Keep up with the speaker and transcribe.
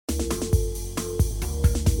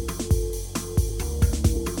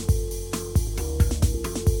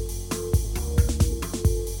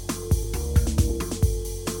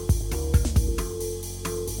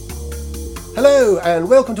Hello and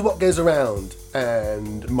welcome to What Goes Around.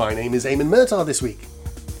 And my name is Eamon Murtagh this week.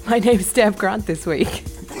 My name's Deb Grant this week.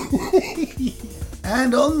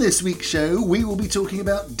 And on this week's show, we will be talking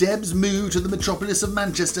about Deb's move to the metropolis of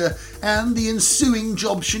Manchester and the ensuing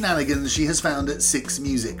job shenanigans she has found at Six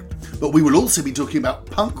Music. But we will also be talking about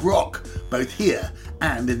punk rock, both here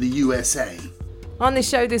and in the USA. On the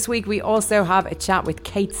show this week, we also have a chat with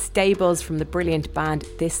Kate Stables from the brilliant band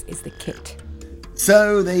This Is The Kit.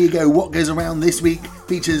 So there you go, What Goes Around this week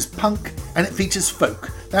features punk and it features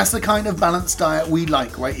folk. That's the kind of balanced diet we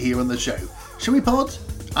like right here on the show. Shall we pod?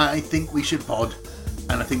 I think we should pod.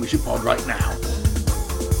 And I think we should pod right now.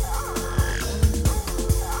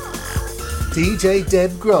 DJ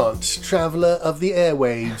Deb Grant, traveller of the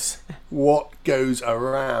airwaves. What goes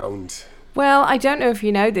around? Well, I don't know if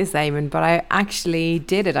you know this, Eamon, but I actually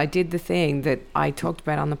did it. I did the thing that I talked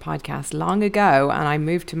about on the podcast long ago, and I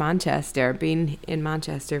moved to Manchester. Been in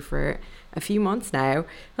Manchester for a few months now.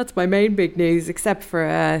 That's my main big news, except for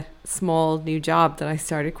a small new job that I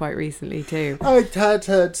started quite recently too. I had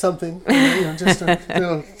heard something.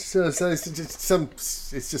 It's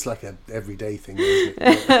just like a everyday thing, isn't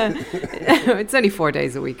it? It's only 4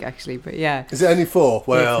 days a week, actually, but yeah. Is it only 4?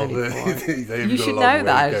 Well, you should know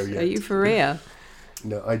that. Are you for real?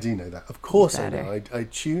 No, I do know that. Of course I know. I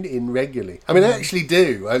tune in regularly. I mean, I actually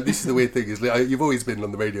do. This is the weird thing. Is you've always been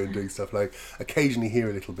on the radio and doing stuff. Like, occasionally hear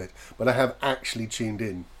a little bit. But I have actually tuned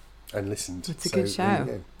in and listened. It's a good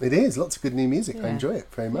show. It is. Lots of good new music. Yeah. I enjoy it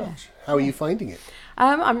very much. How are you finding it?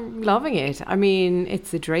 I'm loving it. I mean,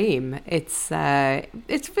 it's a dream. It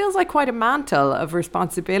feels like quite a mantle of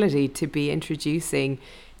responsibility to be introducing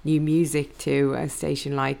new music to a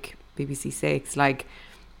station like BBC Six. Like,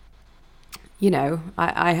 you know,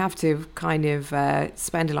 I have to kind of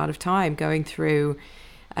spend a lot of time going through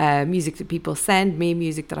music that people send me,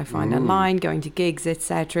 music that I find online, going to gigs,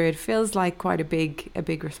 etc. It feels like quite a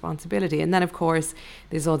big responsibility. And then, of course,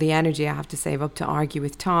 there's all the energy I have to save up to argue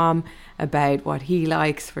with Tom about what he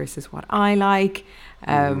likes versus what I like.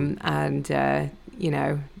 And, you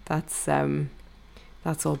know, that's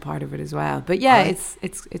all part of it as well. But yeah,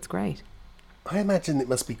 it's great. I imagine it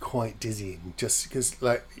must be quite dizzying, just because,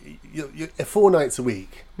 like, you're 4 nights a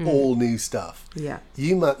week, all new stuff. Yeah,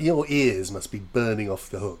 your ears must be burning off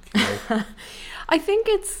the hook. You know? I think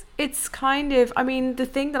it's kind of. I mean, the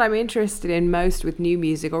thing that I'm interested in most with new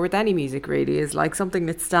music, or with any music really, is like something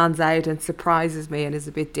that stands out and surprises me and is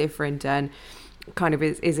a bit different and kind of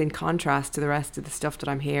is in contrast to the rest of the stuff that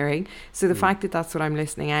I'm hearing. So the fact that that's what I'm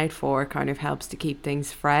listening out for kind of helps to keep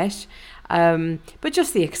things fresh. But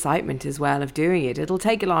just the excitement as well of doing it. It'll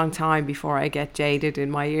take a long time before I get jaded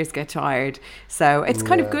and my ears get tired. So it's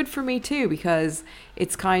kind of good for me too, because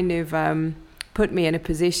it's kind of put me in a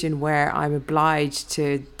position where I'm obliged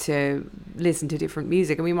to listen to different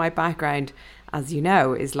music. I mean, my background, as you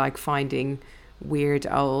know, is like finding weird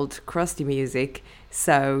old crusty music.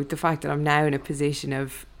 So the fact that I'm now in a position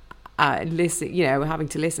of having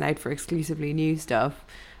to listen out for exclusively new stuff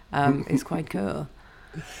is quite cool.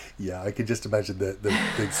 Yeah, I could just imagine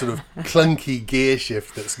the sort of clunky gear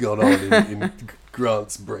shift that's gone on in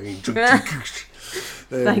Grant's brain.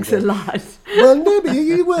 Thanks a lot. Well, no, but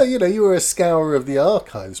you were a scourer of the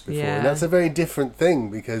archives before, yeah. And that's a very different thing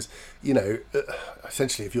because, you know,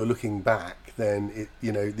 essentially if you're looking back, then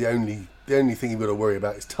the only thing you've got to worry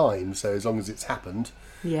about is time. So as long as it's happened,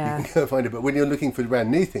 yeah, you can go find it. But when you're looking for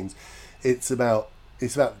brand new things, it's about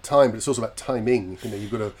time, but it's also about timing. You know,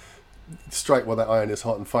 you've got to strike while that iron is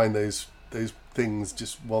hot and find those things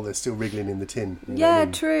just while they're still wriggling in the tin. Yeah,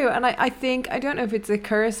 true. And I think, I don't know if it's a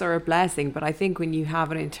curse or a blessing, but I think when you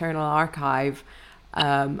have an internal archive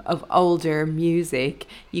of older music,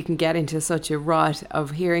 you can get into such a rut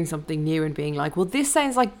of hearing something new and being like, well, this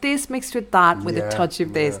sounds like this mixed with that with a touch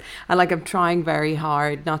of this. And like, I'm trying very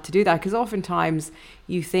hard not to do that, because oftentimes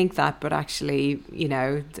you think that, but actually, you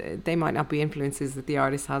know, they might not be influences that the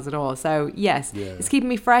artist has at all. So yes, it's keeping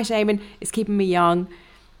me fresh, Eamon. It's keeping me young.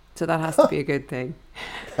 So that has to be a good thing.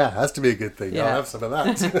 That has to be a good thing. Yeah. I'll have some of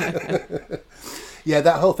that. Yeah,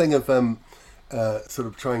 that whole thing of sort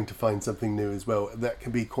of trying to find something new as well, that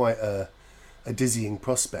can be quite a dizzying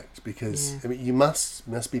prospect, because I mean, you must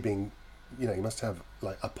be being, you know, you must have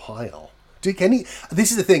like a pile. This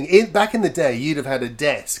is the thing. Back in the day, you'd have had a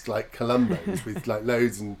desk like Columbo's with like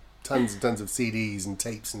loads and tons of CDs and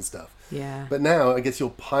tapes and stuff. Yeah. But now, I guess your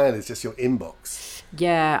pile is just your inbox.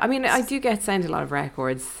 Yeah, I mean, I do get sent a lot of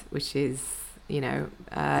records, which is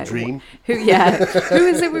Dream. Who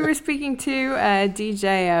is it we were speaking to?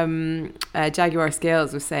 DJ Jaguar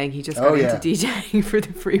Scales was saying he just got into DJing for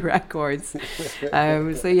the free records.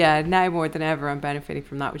 So yeah, now more than ever I'm benefiting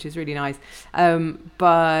from that, which is really nice.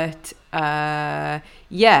 But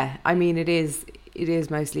yeah, I mean it is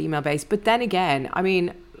mostly email based. But then again, I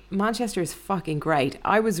mean, Manchester is fucking great.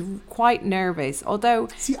 I was quite nervous, although...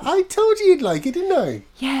 See, I told you you'd like it, didn't I?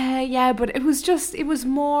 Yeah, but it was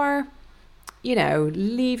more,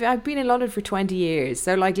 I've been in London for 20 years,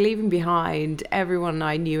 so like leaving behind everyone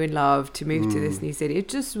I knew and loved to move to this new city, it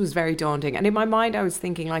just was very daunting. And in my mind, I was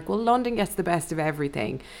thinking like, well, London gets the best of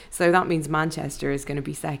everything, so that means Manchester is going to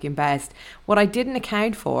be second best. What I didn't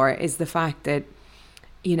account for is the fact that,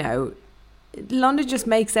 London just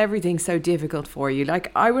makes everything so difficult for you.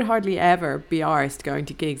 Like, I would hardly ever be arsed going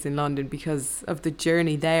to gigs in London because of the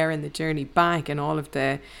journey there and the journey back and all of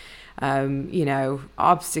the,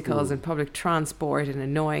 obstacles and public transport and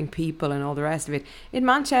annoying people and all the rest of it. In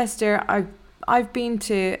Manchester, I've been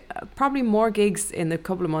to probably more gigs in the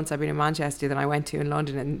couple of months I've been in Manchester than I went to in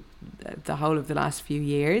London in the whole of the last few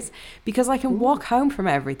years, because I can walk home from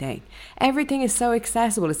everything. Everything is so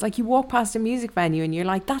accessible. It's like you walk past a music venue and you're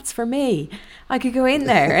like, that's for me. I could go in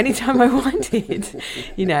there anytime I wanted,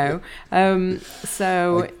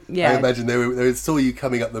 So, yeah. I imagine they saw you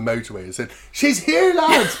coming up the motorway and said, she's here,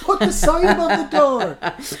 lads, put the sign above the door.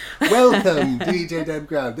 Welcome, DJ Deb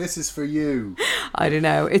Graham, this is for you. I don't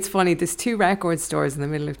know. It's funny. There's 2 record stores in the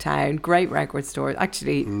middle of town. Great record stores.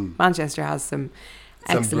 Actually, Manchester has some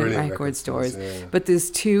excellent record stores. Yeah. But there's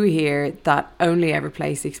 2 here that only ever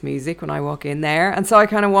play 6 music when I walk in there. And so I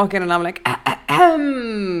kind of walk in and I'm like,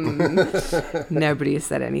 Nobody has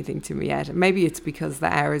said anything to me yet. Maybe it's because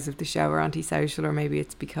the hours of the show are antisocial, or maybe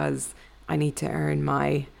it's because I need to earn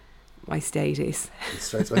my status.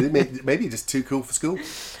 Maybe you're just too cool for school.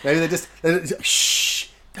 Maybe they're just shh.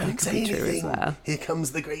 Don't say anything. Well. Here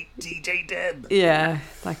comes the great DJ Deb. Yeah,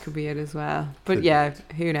 that could be it as well. But yeah,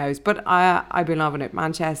 who knows? But I've been loving it.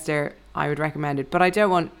 Manchester, I would recommend it. But I don't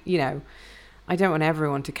want, I don't want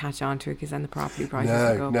everyone to catch on to it, because then the property prices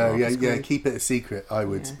will go up. No, yeah, keep it a secret, I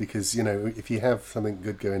would, because, if you have something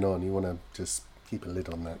good going on, you want to just keep a lid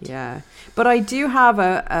on that. Yeah. But I do have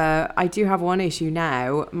one issue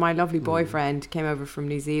now. My lovely boyfriend came over from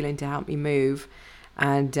New Zealand to help me move.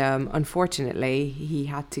 And unfortunately, he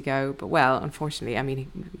had to go. But unfortunately, I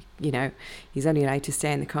mean, he's only allowed to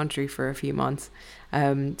stay in the country for a few months.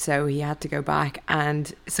 So he had to go back.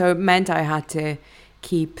 And so it meant I had to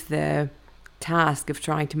keep the task of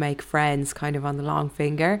trying to make friends kind of on the long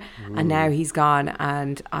finger. And now he's gone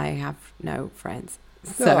and I have no friends.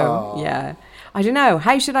 So, yeah. I don't know.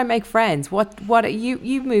 How should I make friends? What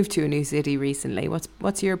you moved to a new city recently.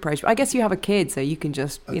 What's your approach? I guess you have a kid, so you can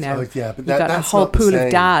just, but you've got a whole pool of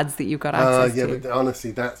dads that you've got access to. But honestly,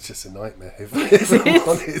 that's just a nightmare, if I'm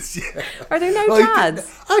honest. Yeah. Are there no dads?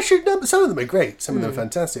 Some of them are great. Some of them are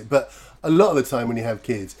fantastic. But a lot of the time when you have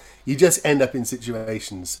kids, you just end up in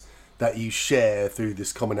situations that you share through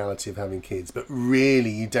this commonality of having kids, but really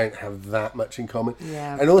you don't have that much in common.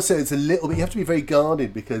 Yeah. And also it's a little bit, you have to be very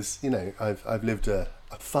guarded, because I've lived a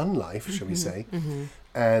fun life, shall we say,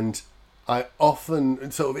 and I often,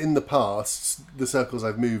 sort of in the past, the circles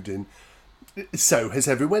I've moved in, so has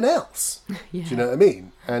everyone else. Yeah. Do you know what I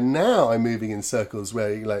mean? And now I'm moving in circles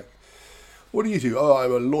where you're like, what do you do? Oh,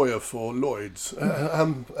 I'm a lawyer for Lloyd's.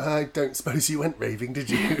 I don't suppose you went raving, did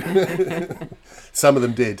you? Some of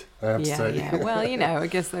them did, I have to say. Yeah. Well, I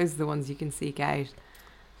guess those are the ones you can seek out.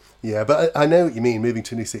 Yeah, but I know what you mean. Moving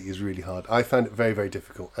to a new city is really hard. I found it very, very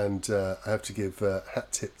difficult. And I have to give a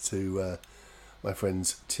hat tip to my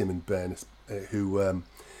friends Tim and Ben, who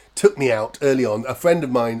took me out early on. A friend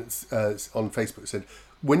of mine on Facebook said,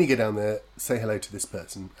 when you go down there, say hello to this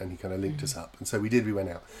person, and he kind of linked us up. And so we did, we went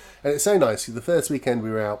out. And it's so nice. The first weekend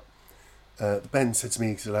we were out, Ben said to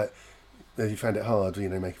me, you found it hard,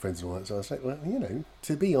 making friends and all that. So I was like, well,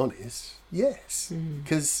 to be honest, yes.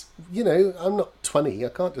 Because, I'm not 20. I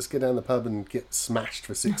can't just go down the pub and get smashed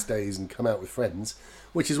for 6 days and come out with friends,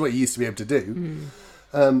 which is what you used to be able to do.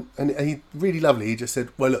 And he, really lovely, he just said,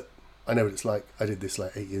 well, look, I know what it's like. I did this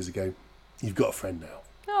like 8 years ago. You've got a friend now.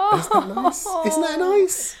 Isn't that nice? Isn't that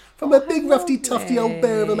nice? From a big, roughy, tufty old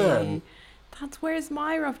bear of a man. Where's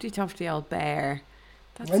my roughy, tufty old bear?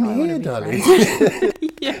 I'm here, darling.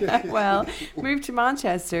 Yeah, well, move to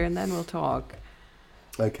Manchester and then we'll talk.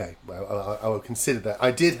 Okay, well, I will consider that.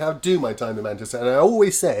 I did do my time in Manchester, and I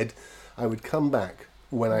always said I would come back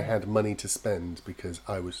when I had money to spend, because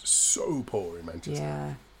I was so poor in Manchester.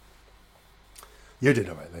 Yeah. You did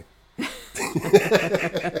all right, though.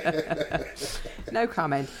 No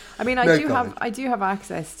comment. I mean, I do have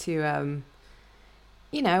access to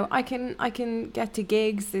you know, I can get to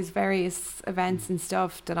gigs. There's various events and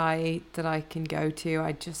stuff that I can go to.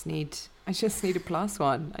 I just need a plus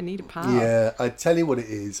one. I need a pal. Yeah, I tell you what it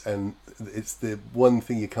is, and it's the one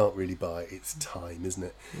thing you can't really buy. It's time, isn't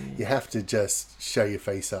it? You have to just show your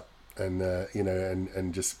face up, and you know,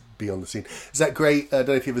 and just be on the scene. Is that great? I don't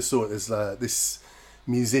know if you ever saw it. There's this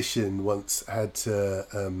musician once had to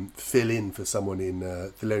fill in for someone in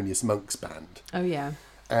Thelonious Monk's band. Oh yeah.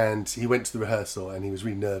 And he went to the rehearsal and he was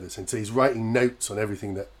really nervous, and so he's writing notes on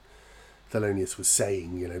everything that Thelonious was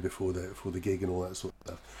saying, you know, before the gig and all that sort of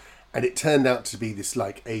stuff. And it turned out to be this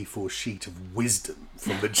like A4 sheet of wisdom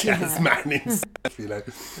from the jazz man himself, you know.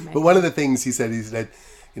 Amazing. But one of the things he said,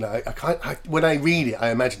 you know, when I read it,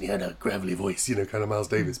 I imagine he had a gravelly voice, you know, kind of Miles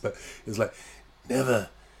Davis, but it was like, never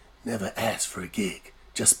ask for a gig,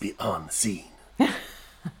 just be on the scene.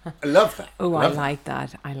 I love that. Oh, I like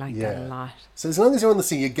that. I like that a lot. So as long as you're on the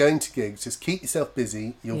scene, you're going to gigs, just keep yourself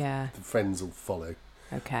busy. The friends will follow.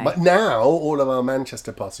 Okay. But now, all of our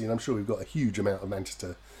Manchester posse, and I'm sure we've got a huge amount of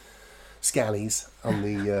Manchester scallies on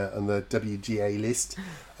the WGA list.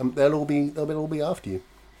 They'll all be after you.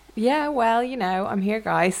 Yeah, well, you know, I'm here,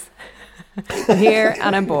 guys. I'm here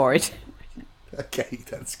and I'm bored. Okay,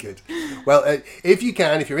 that's good. Well, if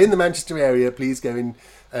you're in the Manchester area, please go and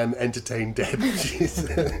entertain Deb. She's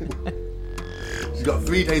got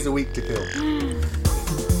 3 days a week to kill.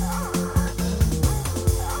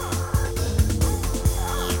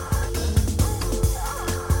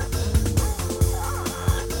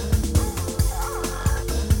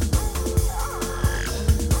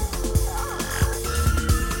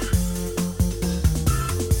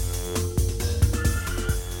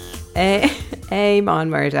 Amen,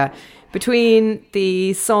 murder. Between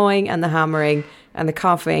the sawing and the hammering and the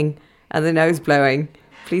coughing and the nose blowing,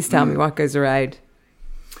 please tell me what goes around.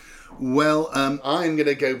 Well, I'm going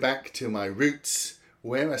to go back to my roots,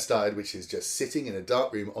 where I started, which is just sitting in a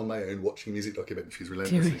dark room on my own watching music documentaries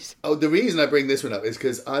relentlessly. Oh, the reason I bring this one up is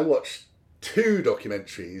because I watched 2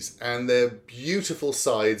 documentaries and they're beautiful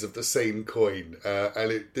sides of the same coin,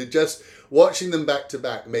 and they're just watching them back to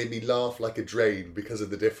back made me laugh like a drain because of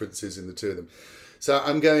the differences in the 2 of them. So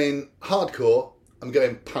I'm going hardcore, I'm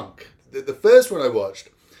going punk. The first one I watched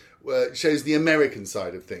shows the American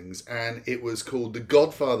side of things, and it was called The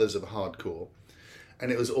Godfathers of Hardcore,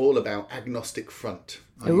 and it was all about Agnostic Front.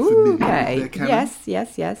 Are you familiar with their canon?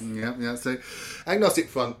 Yes. Yeah. So Agnostic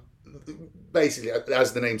Front, basically,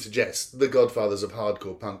 as the name suggests, the godfathers of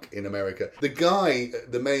hardcore punk in America. The guy,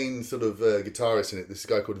 the main sort of guitarist in it, this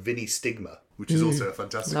guy called Vinny Stigma, which is also a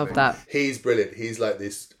fantastic name. Love that. He's brilliant. He's like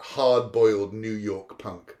this hard-boiled New York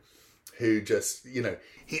punk who just, you know,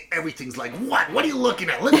 everything's like, what are you looking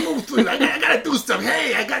at? Let's move through. I gotta do stuff.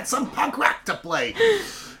 Hey, I got some punk rock to play.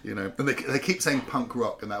 You know, and they keep saying punk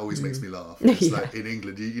rock, and that always makes me laugh. It's like in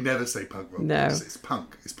England, you never say punk rock. No. It's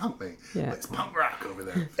punk. It's punk, mate. Yeah. But it's punk rock over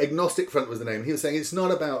there. Agnostic Front was the name. He was saying it's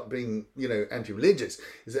not about being, you know, anti-religious.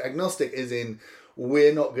 Is that agnostic is in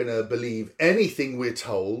we're not going to believe anything we're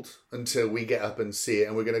told until we get up and see it,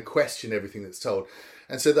 and we're going to question everything that's told.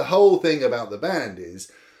 And so the whole thing about the band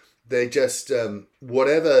is they just,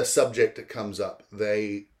 whatever subject that comes up,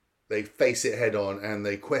 they face it head on and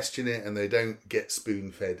they question it, and they don't get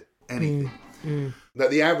spoon-fed anything. Now,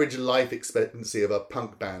 the average life expectancy of a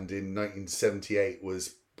punk band in 1978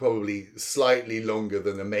 was probably slightly longer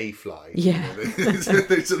than a mayfly. Yeah.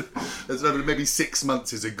 Maybe 6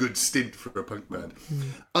 months is a good stint for a punk band.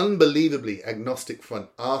 Unbelievably, Agnostic Front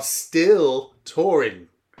are still touring.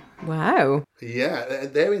 Wow. Yeah,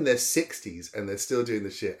 they're in their 60s and they're still doing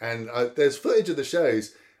the shit. And there's footage of the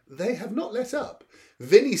shows. They have not let up.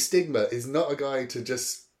 Vinny Stigma is not a guy to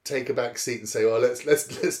just take a back seat and say, "Well,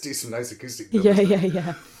 let's do some nice acoustic numbers."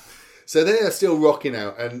 Yeah. So they are still rocking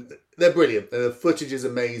out, and they're brilliant. The footage is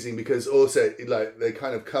amazing because also like they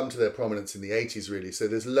kind of come to their prominence in the 80s, really. So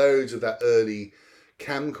there's loads of that early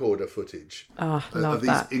camcorder footage. Oh, love of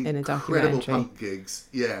that these in a incredible documentary. punk gigs.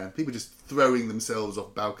 Yeah, people just throwing themselves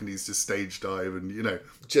off balconies to stage dive, and you know,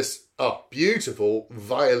 just beautiful,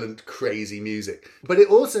 violent, crazy music. But it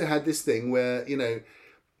also had this thing where, you know,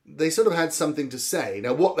 they sort of had something to say.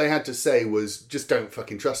 Now, what they had to say was just don't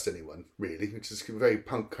fucking trust anyone, really, which is a very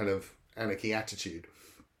punk kind of anarchy attitude.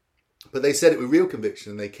 But they said it with real conviction,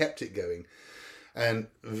 and they kept it going. And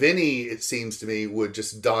Vinny, it seems to me, would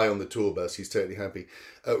just die on the tour bus. He's totally happy.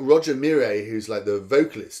 Roger Miret, who's like the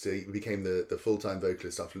vocalist, he became the full-time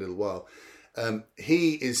vocalist after a little while.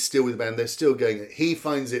 He is still with the band. They're still going. He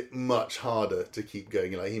finds it much harder to keep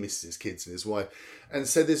going. Like, he misses his kids and his wife. And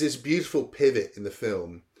so there's this beautiful pivot in the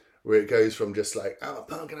film where it goes from just like, I'm a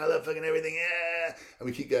punk and I love fucking everything, yeah, And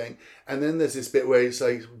we keep going. And then there's this bit where it's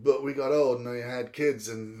like, but we got old and we had kids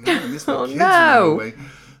and this got kids along the way.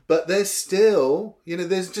 But there's still,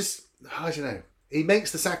 there's just, I don't know. He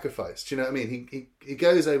makes the sacrifice. Do you know what I mean? He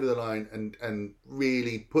goes over the line and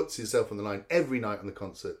really puts himself on the line every night on the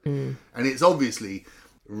concert. And it's obviously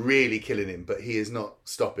really killing him, but he is not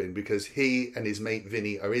stopping because he and his mate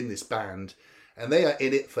Vinny are in this band and they are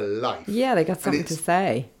in it for life. Yeah, they got something to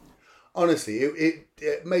say. Honestly,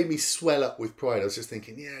 it made me swell up with pride. I was just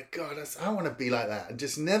thinking, yeah, God, I want to be like that and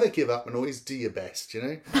just never give up and always do your best,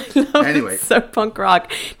 Anyway. It's so punk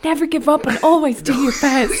rock. Never give up and always do your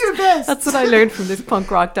best. Do your best. That's what I learned from this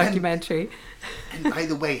punk rock documentary. And by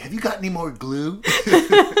the way, have you got any more glue?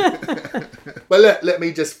 Well, let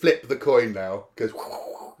me just flip the coin now because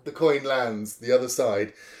the coin lands the other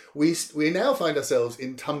side. We now find ourselves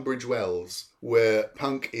in Tunbridge Wells, where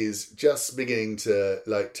punk is just beginning to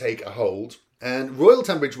take a hold. And Royal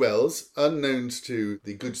Tunbridge Wells, unknown to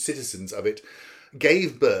the good citizens of it,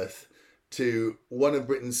 gave birth to one of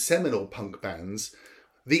Britain's seminal punk bands,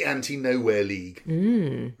 the Anti-Nowhere League.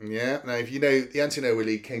 Yeah, now if you know, the Anti-Nowhere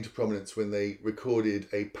League came to prominence when they recorded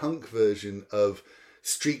a punk version of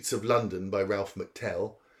Streets of London by Ralph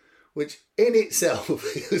McTell, which in itself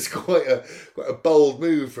is quite a bold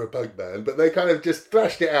move for a punk band, but they kind of just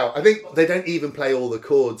thrashed it out. I think they don't even play all the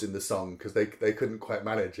chords in the song because they couldn't quite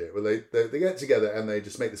manage it. Well, they get together and they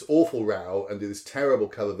just make this awful row and do this terrible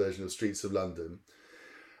cover version of Streets of London.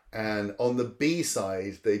 And on the B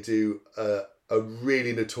side, they do a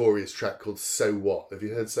really notorious track called So What. Have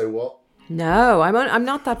you heard So What? No, I'm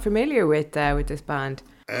not that familiar with this band.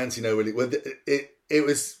 Anti-Nowhere. Well, it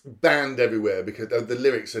was banned everywhere because the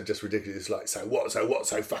lyrics are just ridiculous. It's like, so what,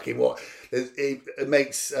 so fucking what? It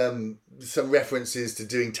makes some references to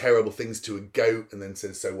doing terrible things to a goat and then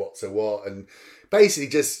says, so what? And basically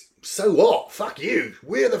just, so what? Fuck you.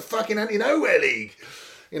 We're the fucking Anti-Nowhere League.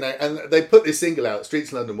 And they put this single out,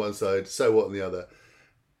 Streets of London one side, So What on the other.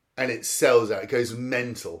 And it sells out. It goes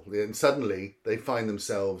mental. And suddenly they find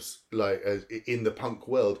themselves in the punk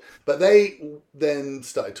world. But they then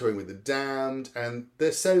started touring with The Damned. And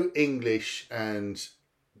they're so English. And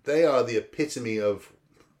they are the epitome of,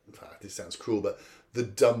 this sounds cruel, but the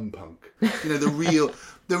dumb punk. The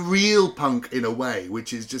real punk in a way,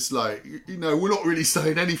 which is just we're not really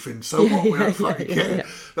saying anything. So what? We don't fucking care.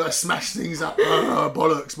 Let's smash things up.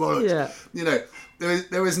 Bollocks. Yeah.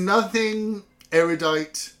 There was nothing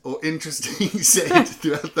erudite or interesting said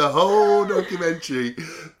throughout the whole documentary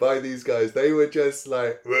by these guys. They were just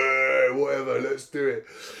whatever, let's do it.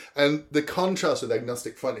 And the contrast with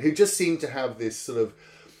Agnostic Front, who just seemed to have this sort of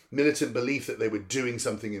militant belief that they were doing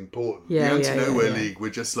something important. The Anti-Nowhere League were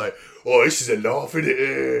just this is a laugh, isn't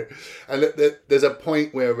it? And there's a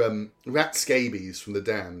point where Rat Scabies from The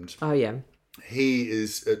Damned, he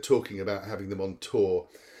is talking about having them on tour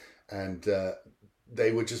and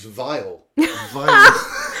they were just vile.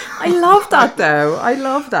 I love that though. I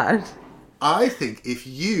love that. I think if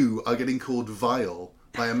you are getting called vile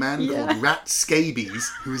by a man called Rat Scabies,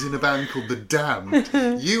 who is in a band called The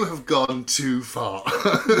Damned, you have gone too far.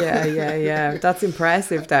 Yeah. That's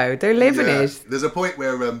impressive though. They're living it. There's a point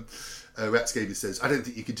where Rat Scabies says, I don't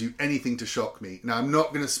think you could do anything to shock me. Now, I'm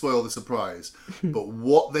not going to spoil the surprise, but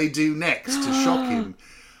what they do next to shock him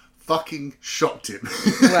fucking shocked him.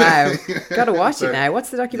 Wow. Gotta watch it now. What's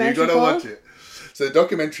the documentary called? You gotta watch it. So the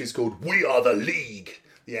documentary is called We Are the League,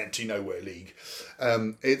 the Anti-Nowhere League.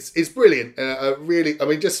 It's brilliant.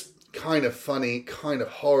 Just kind of funny, kind of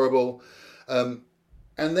horrible. And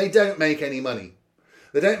they don't make any money.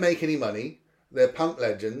 They're punk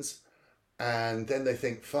legends. And then they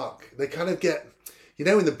think, fuck. They kind of get,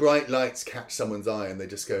 when the bright lights catch someone's eye and they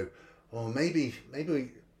just go, oh, maybe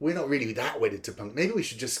we're not really that wedded to punk. Maybe we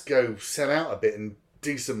should just go sell out a bit and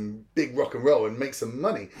do some big rock and roll and make some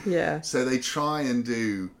money. Yeah. So they try and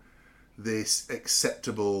do this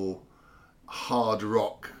acceptable hard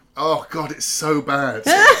rock. Oh, God, it's so bad.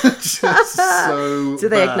 Just so Do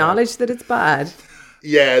they bad. acknowledge that it's bad?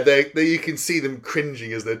 Yeah, they you can see them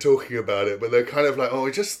cringing as they're talking about it, but they're kind of like, we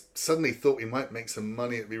just suddenly thought we might make some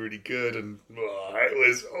money, it'd be really good, and it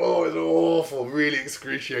was awful, really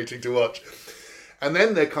excruciating to watch. And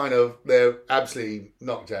then they're absolutely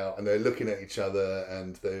knocked out and they're looking at each other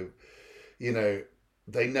and they know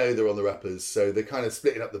they're on the uppers, so they're kind of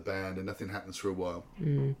splitting up the band and nothing happens for a while.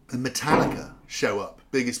 And Metallica show up,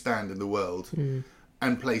 biggest band in the world,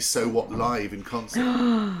 and play So What live in concert.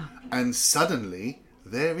 And suddenly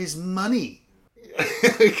there is money.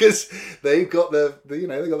 Because they've got they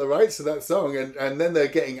got the rights to that song, and then they're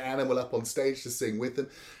getting Animal up on stage to sing with them,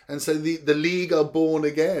 and so the League are born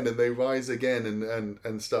again and they rise again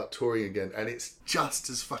and start touring again, and it's just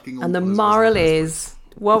as fucking awful. And the moral is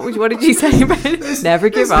What did you say about it? Never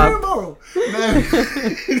give there's up. no moral. No,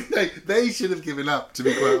 they should have given up, to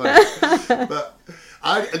be quite honest. But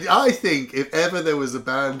I think if ever there was a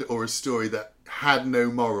band or a story that had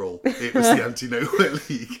no moral, it was the Anti-Nowhere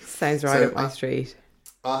League. Sounds right up my street.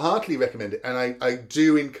 I heartily recommend it, and I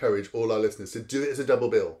do encourage all our listeners to do it as a double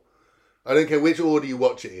bill. I don't care which order you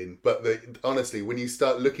watch it in, but honestly, when you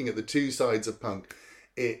start looking at the two sides of punk,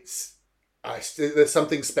 there's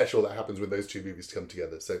something special that happens when those two movies come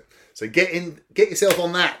together. So get yourself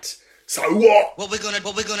on that. So what? What we're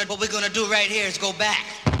gonna do right here is go back.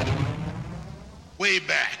 Way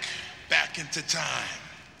back into time.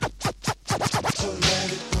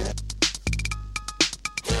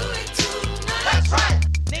 That's right.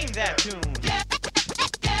 Name that tune. Get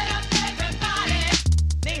up, everybody.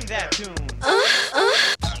 Name that tune.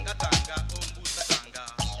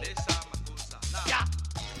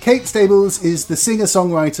 Kate Stables is the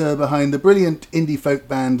singer-songwriter behind the brilliant indie folk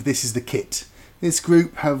band This Is The Kit. This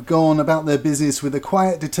group have gone about their business with a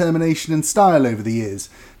quiet determination and style over the years.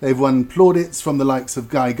 They've won plaudits from the likes of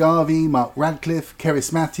Guy Garvey, Mark Radcliffe,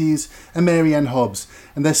 Cerys Matthews and Mary Ann Hobbs.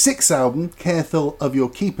 And their sixth album, Careful of Your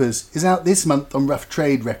Keepers, is out this month on Rough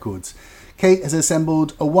Trade Records. Kate has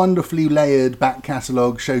assembled a wonderfully layered back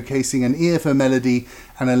catalogue showcasing an ear for melody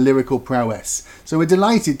and a lyrical prowess. So we're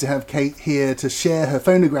delighted to have Kate here to share her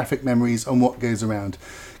phonographic memories on what goes around.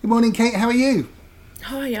 Good morning, Kate. How are you?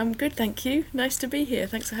 Hi, I'm good, thank you. Nice to be here.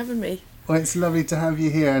 Thanks for having me. Well, it's lovely to have you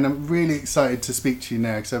here, and I'm really excited to speak to you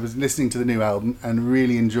now because I was listening to the new album and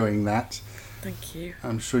really enjoying that. Thank you.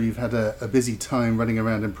 I'm sure you've had a busy time running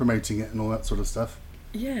around and promoting it and all that sort of stuff.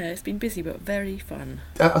 Yeah, it's been busy but very fun.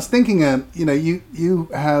 I was thinking, you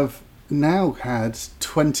have now had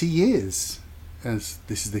 20 years as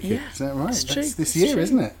This Is The Kit. Yeah, Is that right? it's true, That's this it's year, true.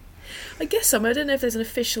 isn't it? I guess so. I don't know if there's an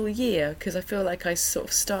official year because I feel like I sort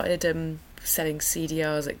of started selling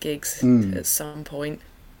CDRs at gigs at some point,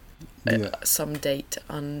 at some date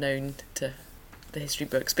unknown to the history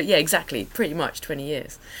books. But yeah, exactly, pretty much 20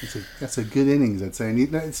 years. That's a good innings, I'd say.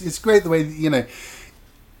 And it's great the way,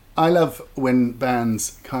 I love when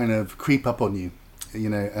bands kind of creep up on you,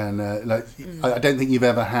 and I don't think you've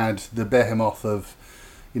ever had the behemoth of,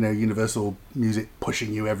 Universal Music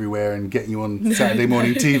pushing you everywhere and getting you on Saturday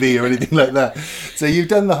morning TV or anything like that. So you've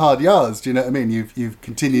done the hard yards, do you know what I mean? You've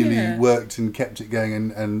continually worked and kept it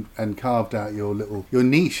going and carved out your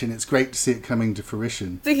niche, and it's great to see it coming to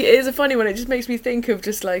fruition. I think it is a funny one. It just makes me think of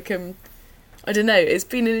just like, I don't know, it's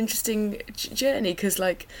been an interesting journey because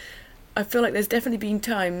I feel like there's definitely been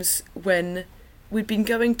times when we'd been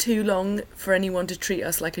going too long for anyone to treat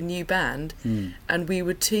us like a new band, and we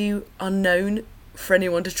were too unknown for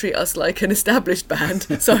anyone to treat us like an established band.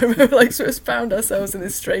 So I remember sort of found ourselves in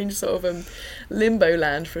this strange sort of limbo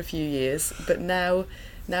land for a few years. But now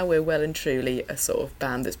we're well and truly a sort of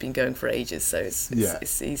band that's been going for ages. So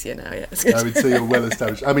it's easier now. Yeah, it's good. I would say you're well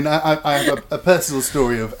established. I mean, I have a personal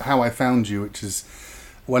story of how I found you, which is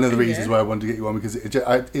one of the reasons why I wanted to get you on, because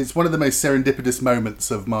it's one of the most serendipitous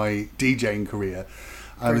moments of my DJing career.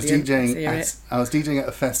 I was DJing at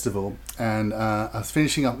a festival, and I was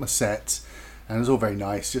finishing up my set, and it was all very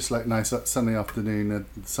nice, just like nice Sunday afternoon.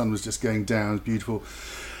 The sun was just going down, it was beautiful,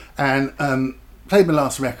 and played my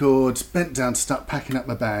last record, bent down to start packing up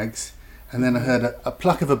my bags, and then I heard a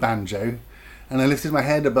pluck of a banjo, and I lifted my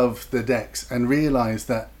head above the decks and realised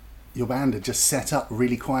that your band had just set up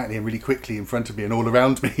really quietly and really quickly in front of me and all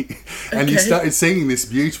around me. And you started singing this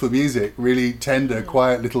beautiful music, really tender,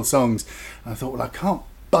 quiet little songs. And I thought, well, I can't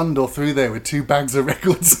bundle through there with 2 bags of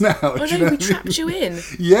records now. Oh no, we trapped you in.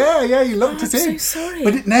 Yeah, you locked us in. I'm so sorry.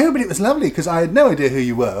 But it was lovely because I had no idea who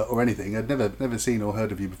you were or anything. I'd never seen or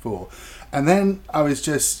heard of you before. And then I was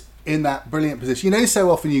just in that brilliant position. So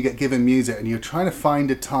often you get given music and you're trying to find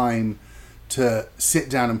a time to sit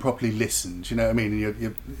down and properly listen. Do you know what I mean?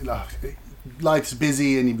 And life's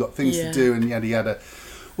busy and you've got things to do and yada yada.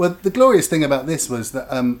 Well, the glorious thing about this was that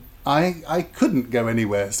I couldn't go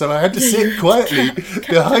anywhere, so I had to sit quietly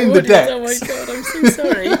behind the decks. Oh my god, I'm so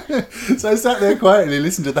sorry. So I sat there quietly,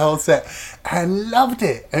 listened to the whole set, and loved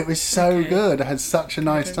it. It was so good. I had such a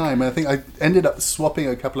nice time. And I think I ended up swapping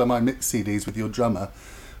a couple of my mix CDs with your drummer.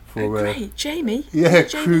 For, great, Jamie. Yeah,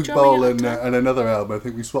 Jamie Krug Bowl and another album. I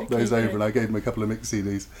think we swapped those over, and I gave him a couple of mix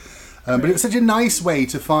CDs. But it was such a nice way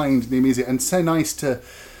to find new music, and so nice to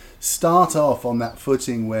start off on that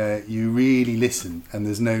footing where you really listen and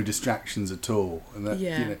there's no distractions at all. And that,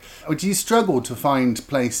 do you struggle to find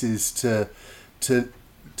places to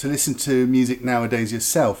listen to music nowadays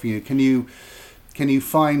yourself? Can you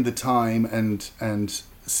find the time and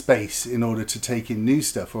space in order to take in new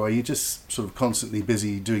stuff, or are you just sort of constantly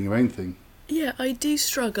busy doing your own thing? Yeah, I do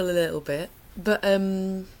struggle a little bit. but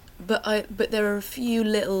there are a few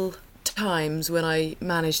little times when I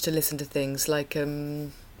manage to listen to things like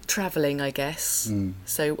travelling, I guess.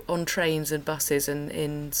 So on trains and buses and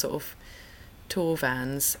in sort of tour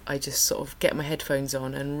vans, I just sort of get my headphones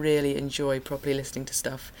on and really enjoy properly listening to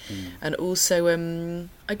stuff. And also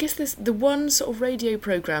I guess there's the one sort of radio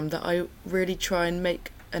programme that I really try and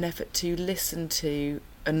make an effort to listen to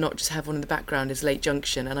and not just have on in the background is Late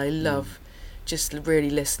Junction, and I love just really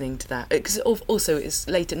listening to that, because also it's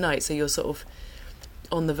late at night, so you're sort of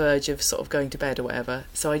on the verge of sort of going to bed or whatever,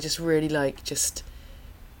 so I just really like just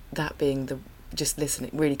that being the just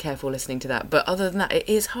listening, really careful listening to that. But other than that, it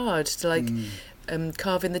is hard to like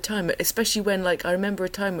carve in the time, especially when, like, I remember a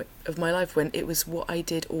time of my life when it was what I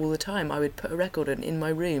did all the time. I would put a record in my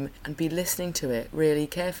room and be listening to it really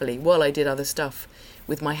carefully while I did other stuff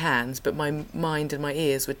with my hands, but my mind and my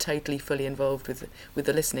ears were totally fully involved with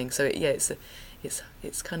the listening. So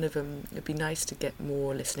it's kind of it'd be nice to get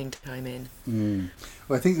more listening time in.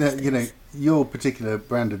 Well, I think that, you know, your particular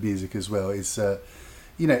brand of music as well is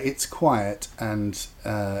you know, it's quiet and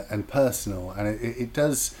personal, and it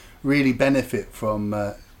does really benefit from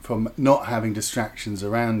not having distractions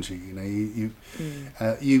around you. You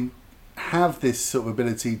know, you have this sort of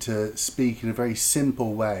ability to speak in a very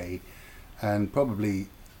simple way, and probably,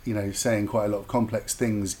 you know, saying quite a lot of complex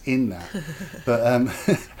things in that. But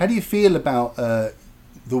how do you feel about the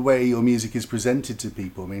way your music is presented to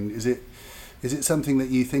people? I mean, is it something that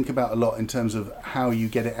you think about a lot in terms of how you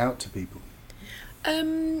get it out to people?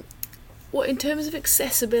 Well, in terms of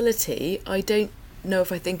accessibility, I don't know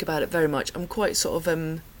if I think about it very much. I'm quite sort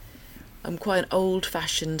of I'm quite an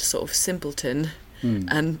old-fashioned sort of simpleton,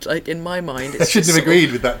 and like in my mind, it's I shouldn't have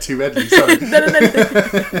agreed with that too readily. Sorry.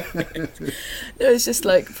 No, it's just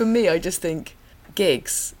like, for me, I just think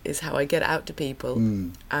gigs is how I get out to people,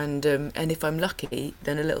 and if I'm lucky,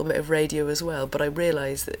 then a little bit of radio as well. But I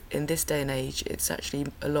realise that in this day and age, it's actually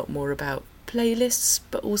a lot more about playlists,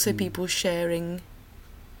 but also people sharing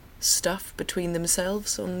stuff between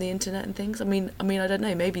themselves on the internet and things. I mean, I don't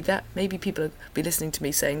know. Maybe people will be listening to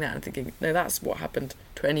me saying that and thinking, no, that's what happened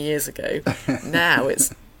 20 years ago. Now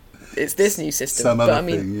it's this new system. Some other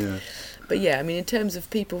thing, yeah. But yeah, I mean, in terms of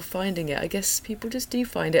people finding it, I guess people just do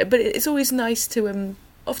find it. But it's always nice to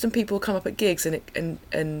often people come up at gigs and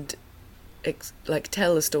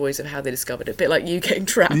tell the stories of how they discovered it, a bit like you getting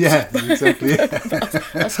trapped. Yeah, exactly.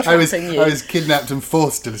 I was kidnapped and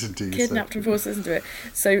forced to listen to you. And forced to listen to it.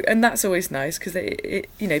 So, and that's always nice, because it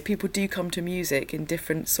you know, people do come to music in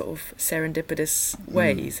different sort of serendipitous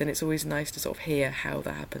ways, and it's always nice to sort of hear how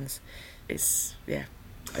that happens. It's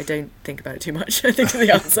I don't think about it too much. I think of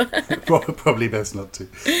the answer. Probably best not to.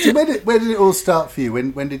 So where did it all start for you?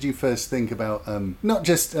 When did you first think about not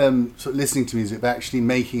just sort of listening to music, but actually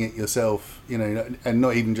making it yourself? You know, and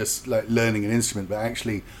not even just like learning an instrument, but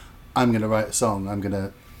actually, I'm going to write a song. I'm going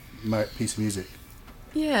to write a piece of music.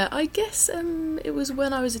 Yeah, I guess it was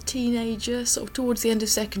when I was a teenager, sort of towards the end of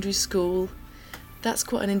secondary school. That's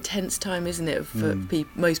quite an intense time, isn't it, for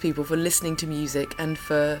most people, for listening to music, and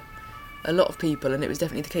for a lot of people, and it was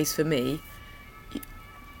definitely the case for me.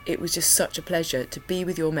 It was just such a pleasure to be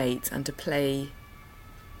with your mates and to play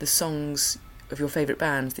the songs of your favourite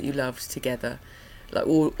bands that you loved together, like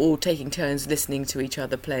all taking turns listening to each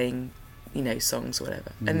other playing, you know, songs or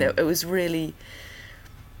whatever. And it was really,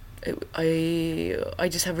 I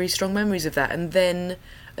just have really strong memories of that. And then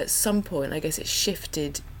at some point, I guess it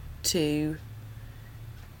shifted to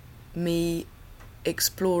me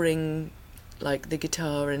exploring like the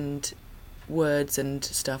guitar and words and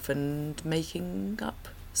stuff, and making up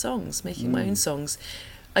songs, making my own songs.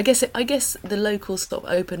 I guess the local sort of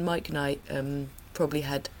open mic night probably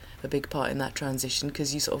had a big part in that transition,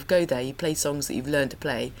 because you sort of go there, you play songs that you've learned to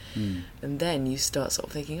play, and then you start sort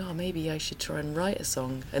of thinking, oh, maybe I should try and write a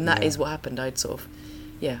song. And that is what happened. I'd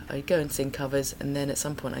go and sing covers, and then at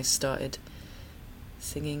some point I started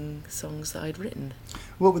singing songs that I'd written.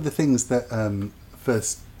 What were the things that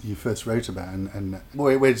you first wrote about, and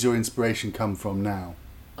where does your inspiration come from now?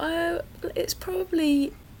 It's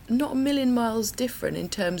probably not a million miles different in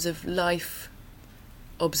terms of life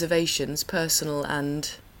observations, personal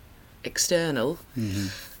and external.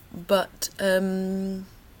 But I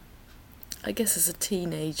guess as a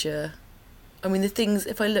teenager, I mean, the things,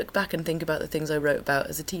 if I look back and think about the things I wrote about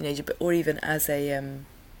as a teenager, or even as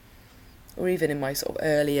or even in my sort of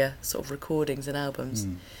earlier sort of recordings and albums,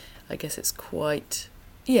 I guess it's quite,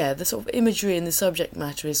 the sort of imagery and the subject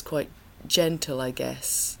matter is quite gentle, I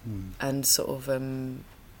guess, and sort of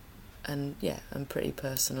and pretty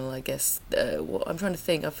personal, I guess. What I'm trying to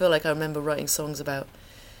think, I feel like I remember writing songs about,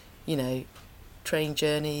 you know, train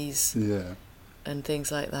journeys and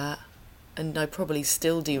things like that. and I probably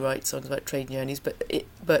still do write songs about train journeys, but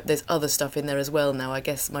there's other stuff in there as well now. I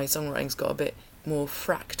guess my songwriting's got a bit more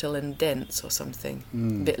fractal and dense or something,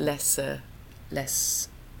 a bit less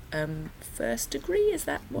first degree. Is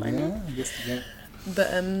that what I mean? Yeah, I guess. Yeah.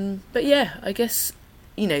 But yeah, I guess,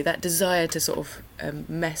 you know, that desire to sort of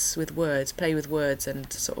mess with words, play with words,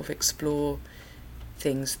 and sort of explore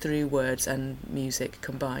things through words and music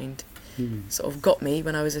combined, sort of got me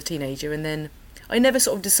when I was a teenager. And then I never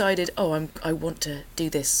sort of decided, I want to do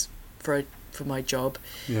this for my job.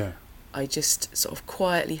 Yeah. I just sort of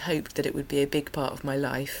quietly hoped that it would be a big part of my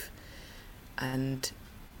life, and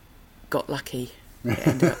got lucky. It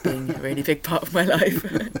ended up being a really big part of my life.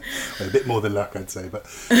 Well, a bit more than luck, I'd say. But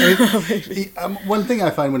one thing I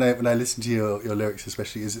find when I listen to your lyrics,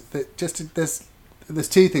 especially, is that there's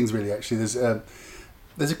two things really. Actually,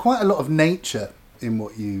 there's quite a lot of nature in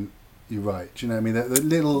what you write. Do you know what I mean? The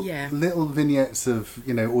little vignettes of,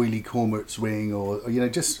 you know, oily cormorant's wing, or you know,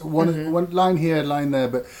 just one line here, a line there,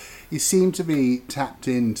 but you seem to be tapped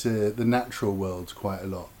into the natural world quite a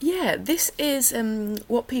lot. Yeah, this is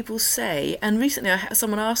what people say. And recently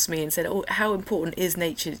someone asked me and said, how important is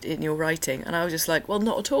nature in your writing? And I was just like, well,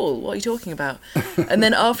 not at all. What are you talking about? And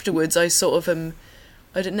then afterwards I sort of,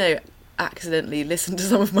 I don't know, accidentally listened to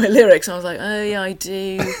some of my lyrics, and I was like, oh yeah, I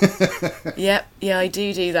do. yeah, I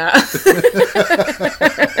do that.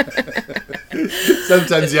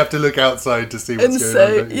 Sometimes you have to look outside to see what's going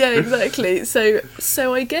on. Don't you? Yeah, exactly.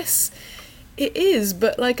 So I guess it is,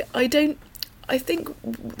 but like I think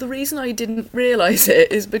the reason I didn't realise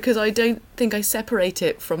it is because I don't think I separate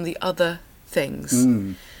it from the other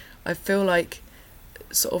things. I feel like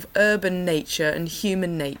sort of urban nature and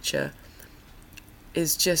human nature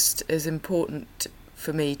is just as important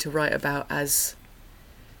for me to write about as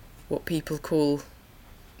what people call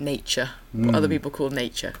nature, what other people call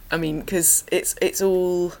nature. I mean, because it's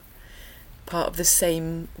all part of the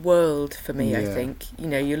same world for me. I think, you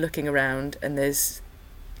know, you're looking around and there's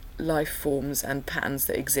life forms and patterns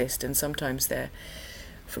that exist, and sometimes they're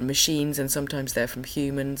from machines, and sometimes they're from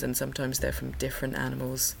humans, and sometimes they're from different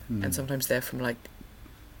animals, and sometimes they're from like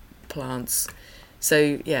plants.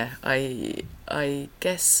 So yeah, I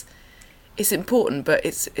guess it's important, but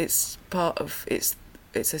it's part of it's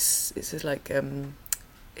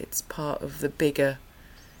part of the bigger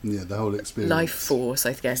the whole experience, life force.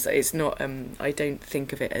 I guess it's not. I don't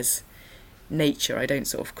think of it as nature. I don't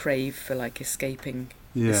sort of crave for like escaping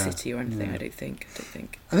the city or anything. I don't think.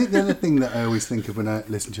 I think the other thing that I always think of when I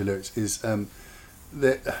listen to lyrics is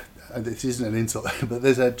that this isn't an insult, but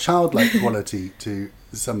there's a childlike quality to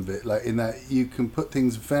some of it, like in that you can put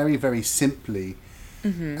things very, very simply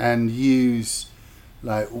and use,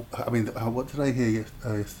 like, I mean, what did I hear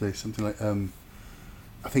yesterday? Something like,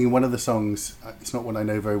 I think in one of the songs, it's not one I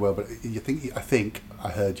know very well, but I think I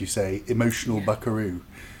heard you say emotional buckaroo.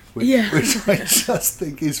 Which I just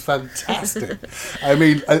think is fantastic. I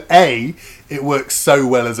mean, it works so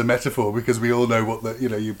well as a metaphor, because we all know what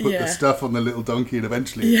you put the stuff on the little donkey and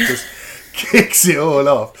eventually it just kicks it all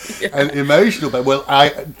off. And emotional, but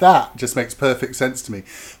that just makes perfect sense to me.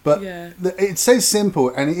 But it's so simple,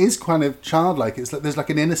 and it is kind of childlike. It's like there's like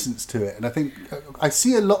an innocence to it, and I think I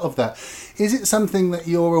see a lot of that. Is it something that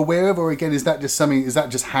you're aware of, or again, is that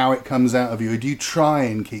just how it comes out of you, or do you try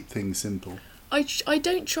and keep things simple? I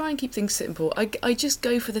don't try and keep things simple. I just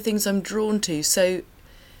go for the things I'm drawn to. So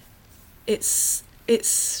it's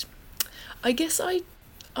I guess I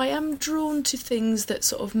am drawn to things that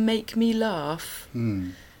sort of make me laugh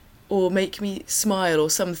or make me smile or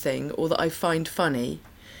something, or that I find funny.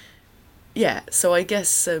 Yeah, so I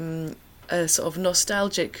guess a sort of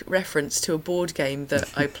nostalgic reference to a board game that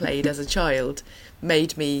I played as a child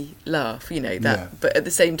made me laugh, you know, that. But at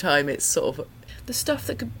the same time, it's sort of the stuff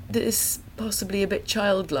that is possibly a bit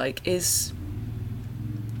childlike is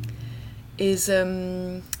it's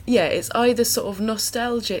either sort of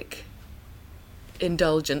nostalgic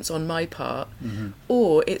indulgence on my part,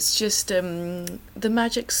 or it's just the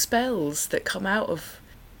magic spells that come out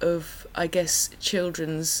of I guess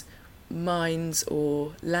children's minds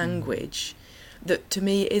or language that to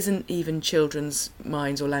me isn't even children's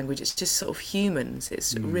minds or language. It's just sort of humans.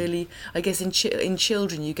 It's really, I guess in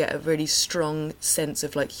children you get a really strong sense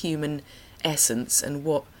of like human essence and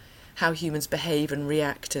how humans behave and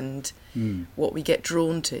react and what we get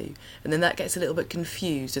drawn to, and then that gets a little bit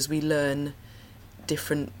confused as we learn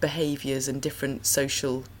different behaviours and different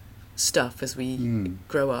social stuff as we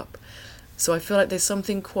grow up. So I feel like there's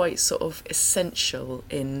something quite sort of essential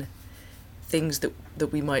in things that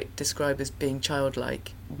we might describe as being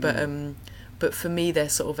childlike, but for me they're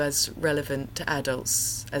sort of as relevant to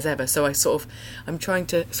adults as ever. So I'm sort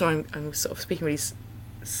of speaking really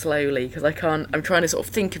slowly because I can't. I'm trying to sort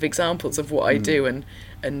of think of examples of what I do and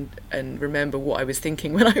remember what I was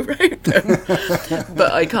thinking when I wrote them.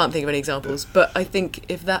 But I can't think of any examples. But I think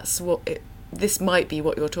if that's this might be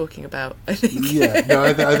what you're talking about. I think. Yeah, no,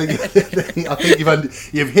 I think I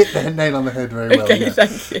think you've hit the nail on the head very well. Okay, yeah.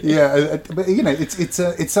 thank you. Yeah, but you know,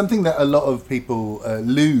 it's something that a lot of people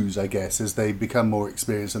lose, I guess, as they become more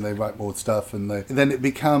experienced and they write more stuff, and then it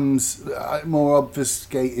becomes more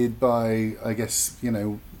obfuscated by, I guess, you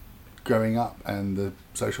know, growing up and the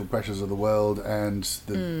social pressures of the world and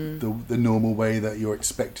the normal way that you're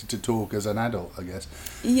expected to talk as an adult, I guess.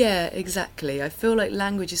 Yeah, exactly. I feel like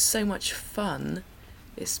language is so much fun.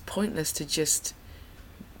 It's pointless to just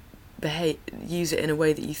use it in a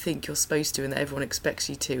way that you think you're supposed to and that everyone expects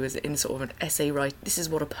you to, as in sort of an essay write. This is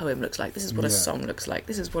what a poem looks like. This is what a song looks like.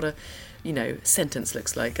 This is what a, you know, sentence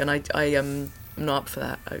looks like. And I'm not up for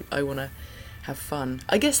that. I want to have fun.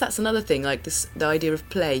 I guess that's another thing, like the idea of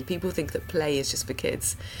play. People think that play is just for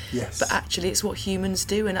kids. Yes. But actually it's what humans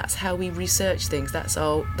do, and that's how we research things.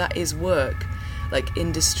 That is work. Like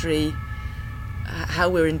industry, how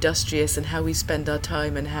we're industrious and how we spend our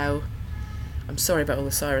time and how... I'm sorry about all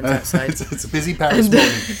the sirens outside. It's a busy Paris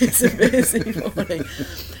morning. It's a busy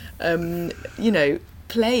morning. You know,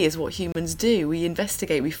 play is what humans do. We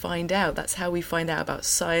investigate, we find out. That's how we find out about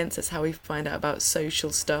science. That's how we find out about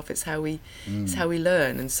social stuff. It's how we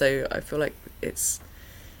learn. And so I feel like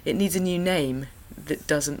it needs a new name that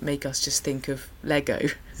doesn't make us just think of Lego.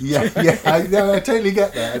 Yeah, I totally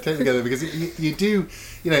get that. I totally get it, because you do,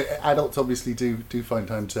 you know, adults obviously do find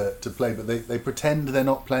time to play, but they pretend they're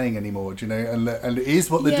not playing anymore, do you know, and it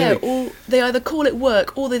is what they're doing. Or they either call it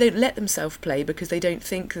work or they don't let themselves play because they don't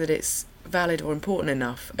think that it's valid or important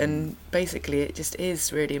enough. And basically it just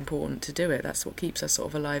is really important to do it. That's what keeps us sort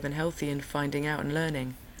of alive and healthy and finding out and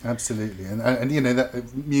learning. Absolutely. And you know,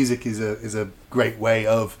 that music is a great way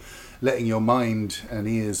of letting your mind and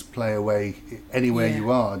ears play away anywhere you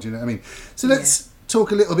are. Do you know what I mean? So let's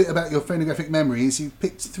talk a little bit about your phonographic memories. You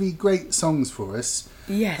picked 3 great songs for us.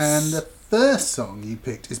 Yes. And the first song you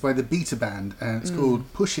picked is by the Beta Band, and it's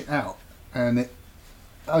called Push It Out. And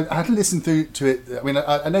I had to listen to it. I mean,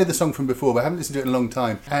 I know the song from before, but I haven't listened to it in a long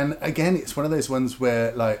time. And again, it's one of those ones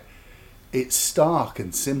where, like, it's stark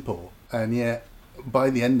and simple, and yet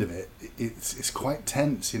by the end of it, it's quite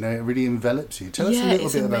tense. You know, it really envelops you. Tell us a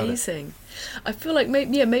little bit about it. Yeah, it's amazing. I feel like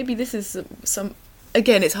maybe this is some.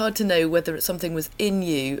 Again, it's hard to know whether something was in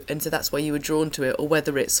you, and so that's why you were drawn to it, or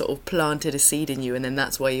whether it sort of planted a seed in you, and then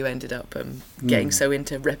that's why you ended up getting so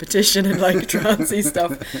into repetition and like trancey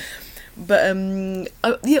stuff. But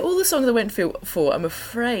all the songs I went for, I'm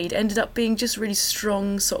afraid, ended up being just really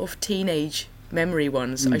strong sort of teenage memory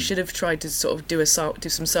ones. I should have tried to sort of do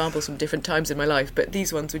some samples from different times in my life, but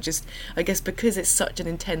these ones were just, I guess, because it's such an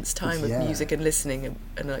intense time of music and listening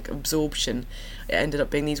and like absorption, it ended up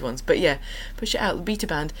being these ones. But yeah, Push It Out, the Beta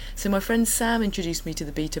Band. So my friend Sam introduced me to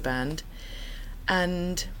the Beta Band,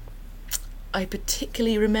 and I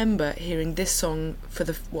particularly remember hearing this song for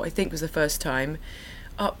what I think was the first time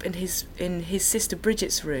up in his sister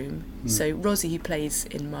Bridget's room. So Rosie, he plays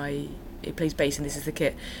bass and This Is the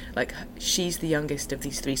Kit. Like, she's the youngest of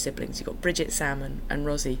these 3 siblings. You've got Bridget, Sam and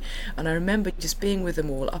Rosie. And I remember just being with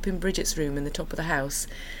them all up in Bridget's room in the top of the house,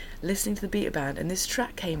 listening to the Beta Band, and this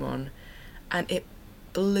track came on and it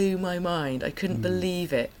blew my mind. I couldn't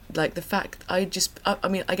believe it. Like, the fact I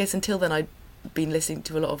mean, I guess until then I'd been listening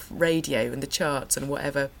to a lot of radio and the charts and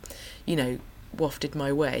whatever, you know, wafted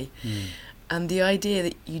my way. And the idea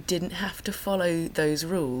that you didn't have to follow those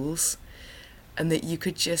rules and that you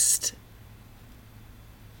could just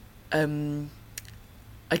the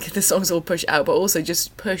songs all push out, but also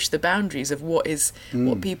just push the boundaries of what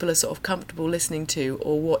people are sort of comfortable listening to,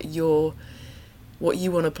 or what you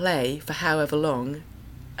want to play for however long,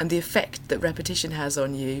 and the effect that repetition has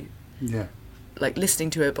on you. Yeah. Like listening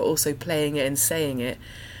to it, but also playing it and saying it.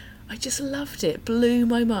 I just loved it. Blew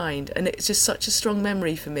my mind, and it's just such a strong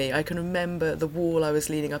memory for me. I can remember the wall I was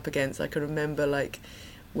leaning up against. I can remember like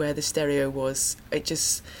where the stereo was.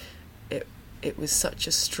 It was such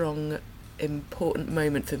a strong, important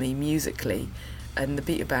moment for me musically, and the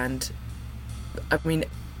Beta Band, I mean,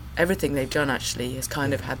 everything they've done actually has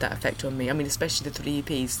kind of had that effect on me. I mean, especially the 3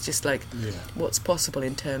 EPs, just like what's possible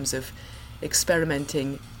in terms of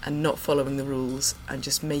experimenting and not following the rules and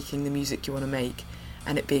just making the music you want to make,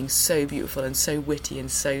 and it being so beautiful and so witty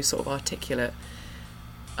and so sort of articulate.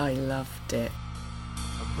 I loved it.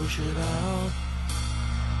 I push it out.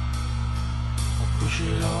 I push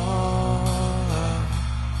it all out.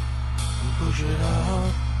 I push it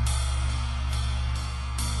out.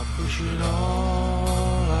 I push it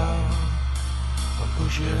all out. I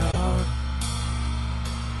push it out.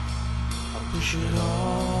 push it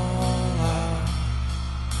all out.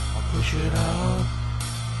 I'll push it out.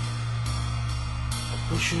 I'll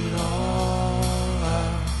push it all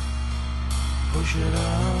out. Push it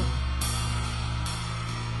out.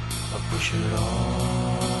 I'll push it all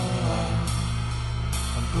out.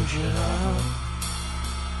 I'll push it out.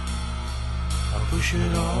 I'll push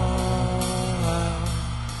it all out.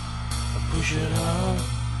 I'll push it out.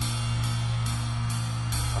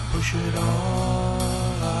 I'll push it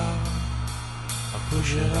all out. I'll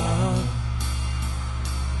push it out.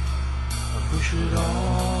 I'll push it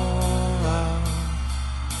all out.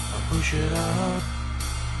 I'll push it out.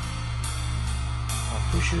 I'll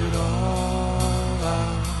push it all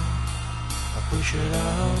out. I'll push it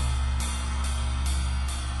out.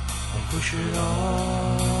 I'll push it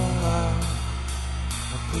all out.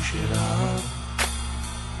 I'll push it out.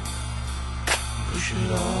 Push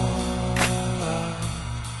it all out.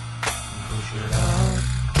 Push it out.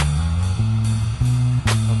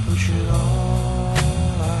 I'll push it all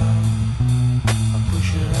out. I'll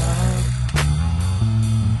push it out.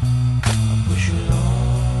 I'll push it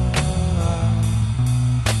all out.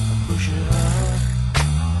 I'll push it out.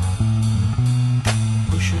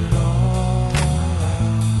 Push it all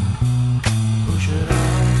out. Push it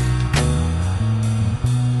out.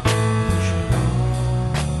 Push it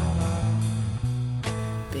all out.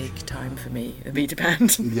 Big time for me, the Beta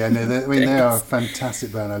Band. Yeah, no, they are a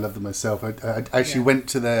fantastic band. I love them myself. I actually went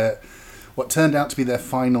to what turned out to be their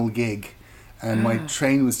final gig, and my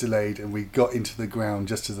train was delayed, and we got into the ground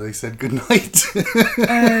just as they said goodnight.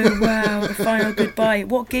 Oh wow, the final goodbye.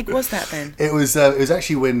 What gig was that then? It was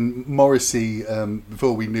actually when Morrissey,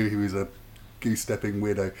 before we knew he was a goose-stepping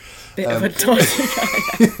weirdo. Bit of a dodgy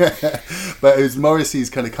guy. But it was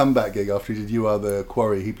Morrissey's kind of comeback gig after he did You Are the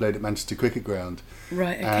Quarry. He played at Manchester Cricket Ground.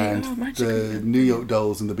 Right, okay. And Magic. the New York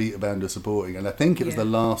Dolls and the Beta Band are supporting. And I think it was Yeah. the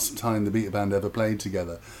last time the Beta Band ever played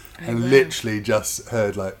together. Oh, And wow. literally just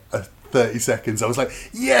heard like 30 seconds. I was like,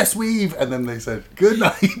 yes, we've... And then they said, good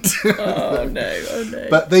night. Oh no, oh no.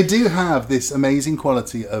 But they do have this amazing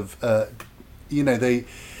quality of, they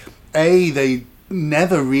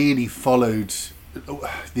never really folled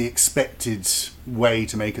the expected way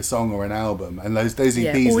to make a song or an album, and those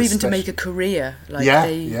EPs, or even to especially- make a career. Like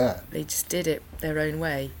they just did it their own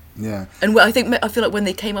way. Yeah, And I feel like when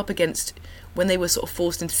they came up against, when they were sort of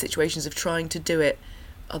forced into situations of trying to do it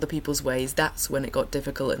other people's ways, that's when it got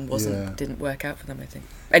difficult and didn't work out for them, I think.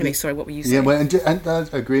 Anyway, sorry, what were you saying? yeah. Well,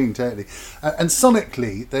 and agreeing totally. And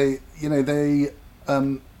sonically,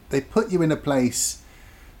 they put you in a place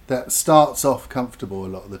that starts off comfortable a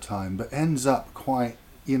lot of the time, but ends up quite,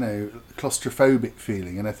 claustrophobic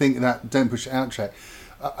feeling. And I think that Don't Push It Out track,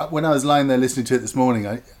 when I was lying there listening to it this morning,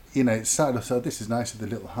 it started off, so this is nice with the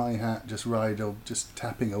little hi-hat, just just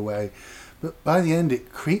tapping away. But by the end,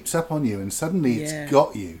 it creeps up on you, and suddenly it's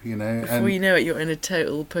got you, Before you know it, you're in a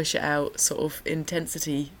total push it out sort of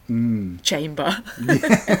intensity chamber.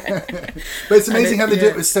 But it's amazing how they do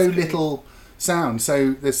yeah. it with so little sound.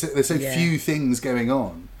 So there's so few things going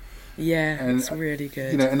on. Yeah, And, it's really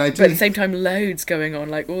good. and I but do. at the same time, loads going on,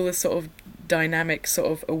 like all the sort of dynamic sort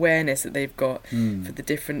of awareness that they've got for the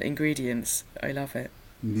different ingredients. I love it.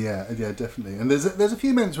 Yeah, definitely. And there's a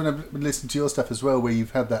few moments when I've been listening to your stuff as well, where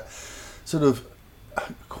you've had that sort of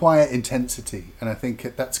quiet intensity, and I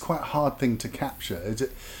think that's quite a hard thing to capture. Is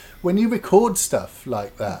it when you record stuff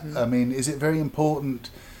like that? I mean, is it very important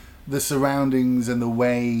the surroundings and the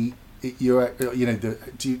way you're,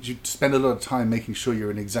 do you spend a lot of time making sure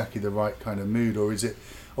you're in exactly the right kind of mood, or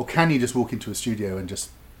can you just walk into a studio and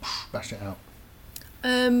just bash it out?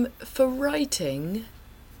 For writing,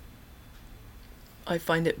 I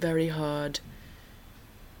find it very hard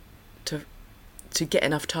to get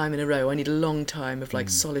enough time in a row. I need a long time of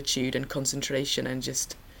solitude and concentration and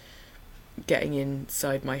just getting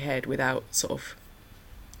inside my head without sort of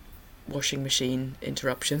washing machine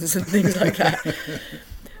interruptions and things like that.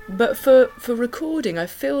 But for recording, I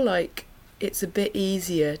feel like it's a bit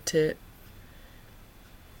easier to,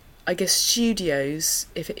 I guess, studios,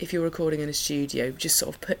 if you're recording in a studio, just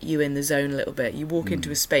sort of put you in the zone a little bit. You walk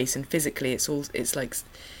into a space and physically it's like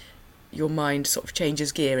your mind sort of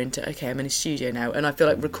changes gear into, okay, I'm in a studio now. And I feel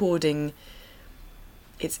like recording,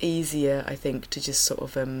 it's easier, I think, to just sort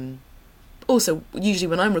of... Also, usually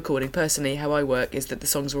when I'm recording, personally, how I work is that the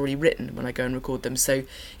songs are already written when I go and record them. So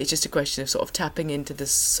it's just a question of sort of tapping into the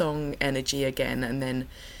song energy again and then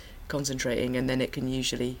concentrating, and then it can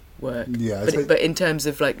usually work. Yeah, but in terms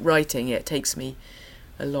of like writing, it takes me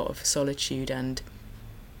a lot of solitude and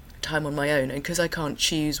time on my own. And because I can't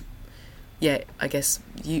choose... Yeah, I guess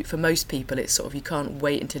for most people, it's sort of, you can't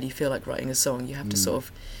wait until you feel like writing a song. You have to sort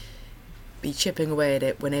of be chipping away at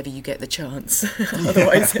it whenever you get the chance.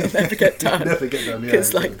 Otherwise, it'll never get done. Never get done, yeah.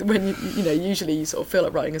 Because like when you know, usually you sort of feel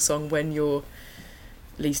like writing a song when you're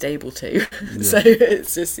least able to. So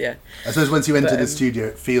it's just I suppose once you enter the um, studio,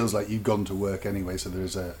 it feels like you've gone to work anyway. So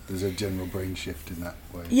there's a general brain shift in that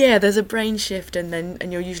way. Yeah, there's a brain shift,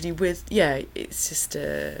 and you're usually with. Yeah, it's just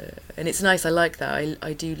and it's nice. I like that.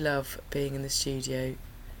 I do love being in the studio,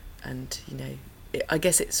 and you know. I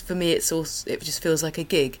guess it's for me. It's also it just feels like a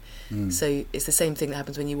gig, so it's the same thing that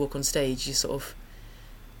happens when you walk on stage. You sort of,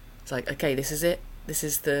 it's like, okay, this is it. This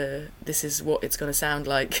is what it's going to sound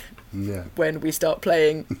like when we start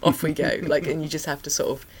playing. Off we go. Like, and you just have to sort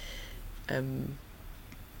of,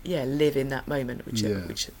 live in that moment, which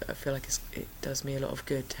I feel like it does me a lot of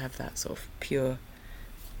good to have that sort of pure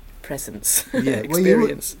presence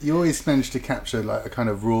experience. Well, you always manage to capture like a kind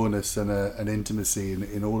of rawness and an intimacy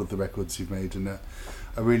in all of the records you've made, and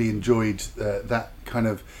I really enjoyed that kind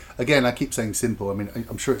of. Again, I keep saying simple. I mean,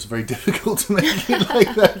 I'm sure it's very difficult to make it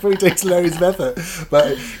like that. It probably takes loads of effort,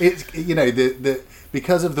 but it's the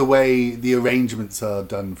because of the way the arrangements are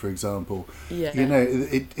done, for example.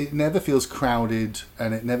 It never feels crowded,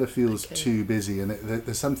 and it never feels too busy, and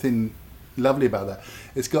there's something lovely about that.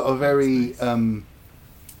 It's got a very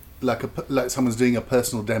like someone's doing a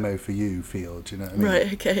personal demo for you feel. Do you know what I mean?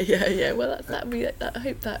 Right. Okay. Yeah. Well, I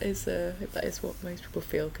hope that is what most people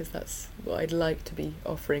feel, because that's what I'd like to be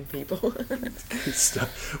offering people. Good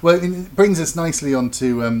stuff. Well, it brings us nicely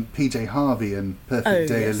onto PJ Harvey and Perfect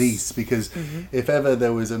Day Elise, because if ever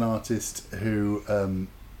there was an artist who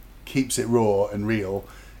keeps it raw and real,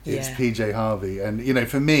 it's PJ Harvey. And you know,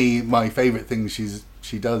 for me, my favourite things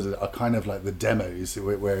she does are kind of like the demos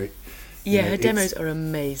where it. Her demos are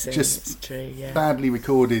amazing. Just it's true, badly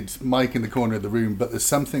recorded, mic in the corner of the room, but there's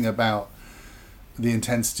something about the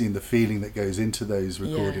intensity and the feeling that goes into those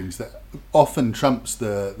recordings that often trumps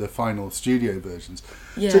the final studio versions.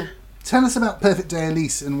 Yeah. So tell us about Perfect Day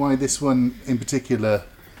Elise and why this one in particular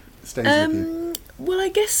stays with you. Well, I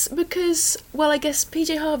guess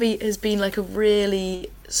PJ Harvey has been like a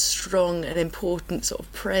really strong and important sort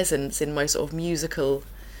of presence in my sort of musical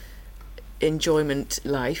enjoyment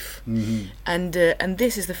life, and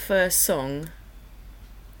this is the first song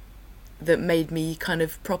that made me kind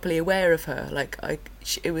of properly aware of her. Like I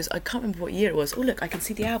can't remember what year it was. Oh look, I can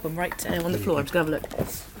see the album right on the floor. I'm just gonna have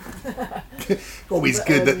a look. Always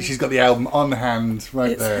good that she's got the album on hand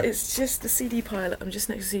there. It's just the CD pile. I'm just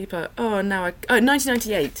next to the CD pile.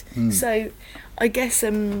 1998. So I guess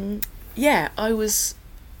I was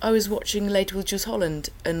watching Later with Jules Holland,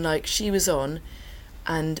 and like she was on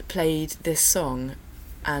and played this song,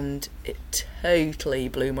 and it totally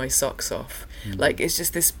blew my socks off. Like, it's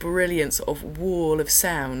just this brilliant sort of wall of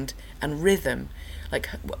sound and rhythm. Like,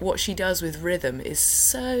 what she does with rhythm is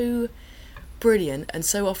so brilliant and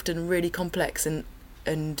so often really complex, and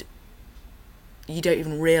you don't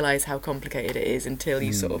even realise how complicated it is until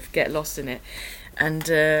you sort of get lost in it. And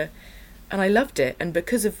I loved it, and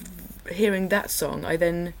because of hearing that song, I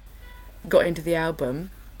then got into the album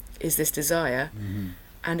Is This Desire,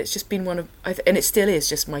 and it's just been one of and it still is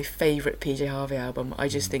just my favourite PJ Harvey album. I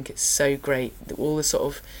just think it's so great, all the sort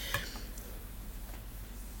of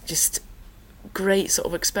just great sort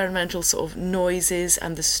of experimental sort of noises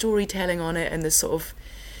and the storytelling on it, and the sort of,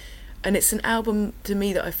 and it's an album to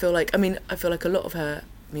me that I feel like a lot of her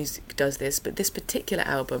music does this, but this particular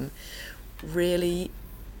album really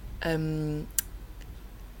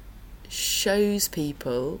shows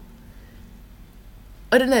people,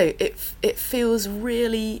 I don't know, it feels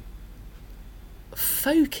really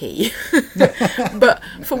folky, but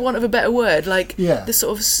for want of a better word, like the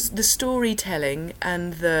sort of the storytelling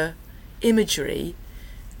and the imagery.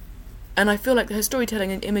 And I feel like her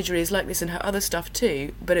storytelling and imagery is like this in her other stuff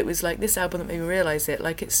too, but it was like this album that made me realise it.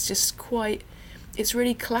 Like, it's just it's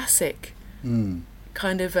really classic,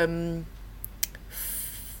 kind of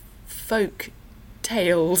folk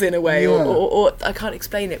tales in a way, or I can't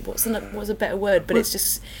explain it. What's a better word? But it's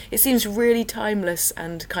just, it seems really timeless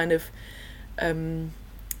and kind of,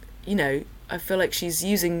 I feel like she's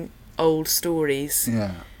using old stories,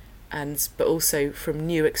 but also from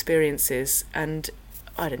new experiences, and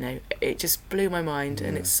I don't know, it just blew my mind,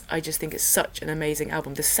 and I just think it's such an amazing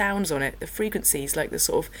album. The sounds on it, the frequencies, like the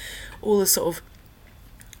sort of, all the sort of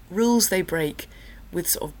rules they break with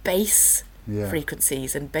sort of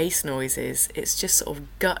frequencies and bass noises. It's just sort of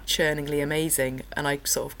gut-churningly amazing, and I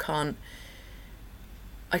sort of can't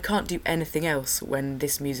do anything else when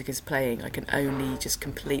this music is playing. I can only just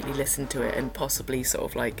completely listen to it and possibly sort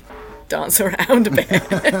of like dance around a bit.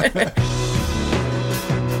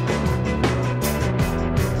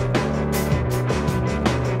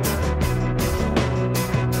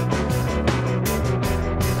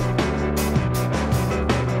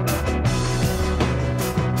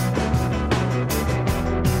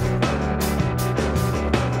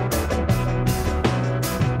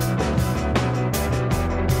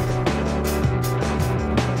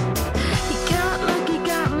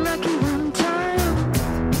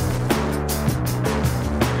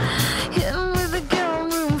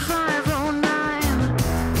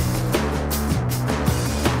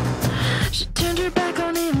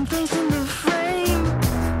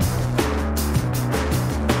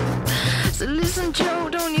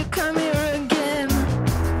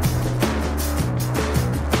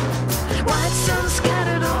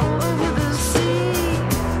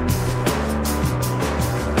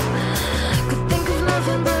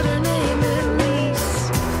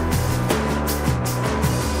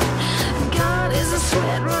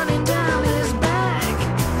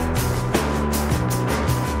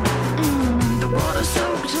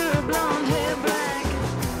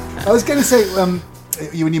 I was going to say,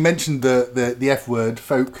 when you mentioned the F word,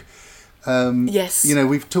 folk. Yes. You know,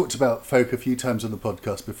 we've talked about folk a few times on the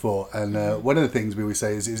podcast before, and one of the things we always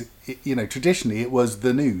say is you know, traditionally it was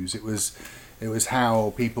the news. It was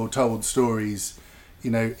how people told stories, you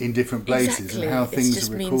know, in different places, Exactly. and how things just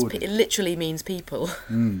are means recorded. it literally means people.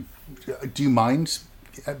 Do you mind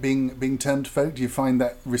being termed folk? Do you find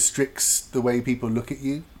that restricts the way people look at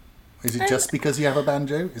you? Is it just because you have a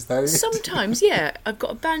banjo? Is that it? Sometimes, yeah. I've got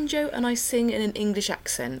a banjo and I sing in an English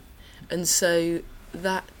accent, and so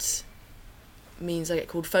that means I get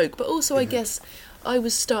called folk. But also, I guess I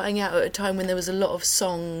was starting out at a time when there was a lot of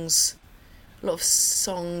songs and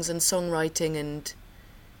songwriting, and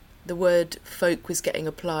the word folk was getting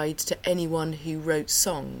applied to anyone who wrote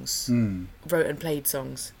songs, wrote and played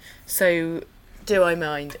songs. So, do I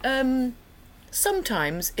mind?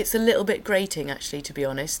 Sometimes it's a little bit grating, actually, to be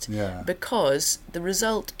honest, because the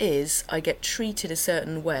result is I get treated a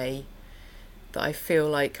certain way that I feel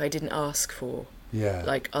like I didn't ask for. Yeah.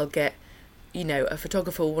 Like, I'll get, you know, a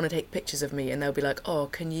photographer will want to take pictures of me, and they'll be like, oh,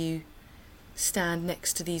 can you stand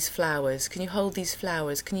next to these flowers? Can you hold these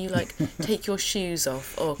flowers? Can you, like, take your shoes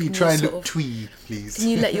off? Or can you try and sort look of, twee, please. Can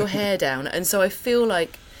you let your hair down? And so I feel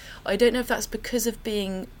like, I don't know if that's because of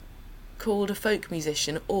being called a folk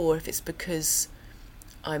musician, or if it's because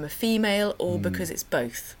I'm a female, or because it's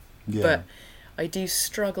both. Yeah. But I do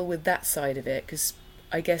struggle with that side of it, because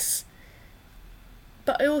I guess...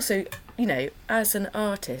 But I also, you know, as an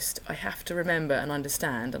artist, I have to remember and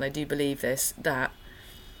understand, and I do believe this, that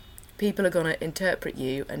people are going to interpret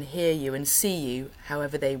you and hear you and see you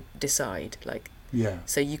however they decide. Like,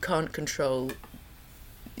 so you can't control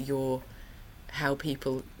how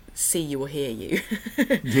people see you or hear you.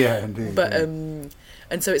 Yeah, indeed. But and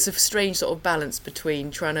so it's a strange sort of balance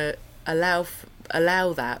between trying to allow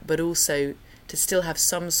that, but also to still have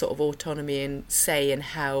some sort of autonomy and say in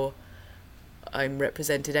how I'm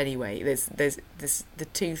represented anyway. There's the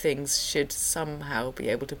two things should somehow be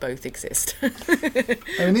able to both exist. I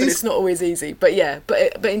mean, but it's not always easy. But yeah,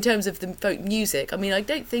 but in terms of the folk music, I mean, I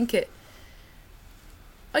don't think it.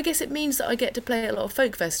 I guess it means that I get to play at a lot of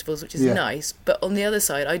folk festivals, which is nice. But on the other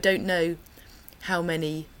side, I don't know how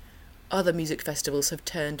many other music festivals have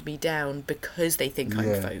turned me down because they think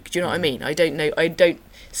I'm folk. Do you know what I mean? I don't know. I don't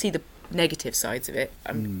see the negative sides of it.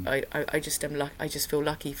 I just feel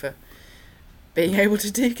lucky for being able to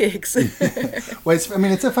do gigs. Well,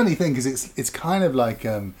 it's a funny thing, because it's kind of like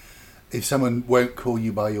if someone won't call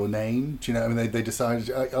you by your name, do you know? I mean, they decide,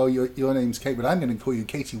 oh, your name's Kate, but I'm going to call you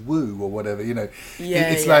Katie Woo or whatever. You know,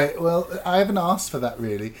 it's like, well, I haven't asked for that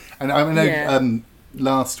really. And I know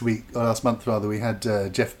last month we had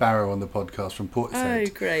Jeff Barrow on the podcast from Portishead.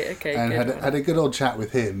 Oh, great! Okay, and had a good old chat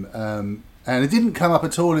with him. And it didn't come up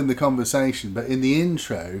at all in the conversation, but in the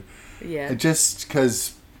intro, just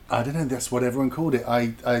because. I don't know, that's what everyone called it.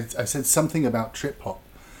 I said something about trip hop,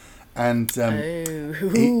 and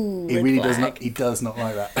he really does not. He does not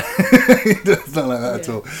like that. He does not like that at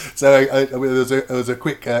all. So there was a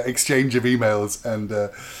quick exchange of emails, and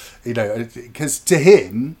you know, because to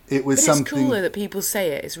him it was something. It's cool though that people say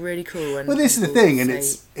it. It's really cool. Well, this is the thing, and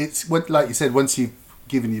it's like you said. Once you've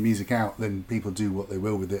given your music out, then people do what they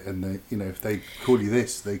will with it, and they, you know, if they call you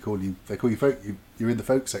this, they call you folk. You're in the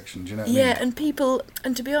folk section. Do you know what I mean? Yeah, and people,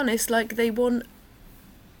 and to be honest, like, they want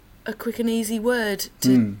a quick and easy word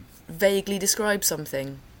to vaguely describe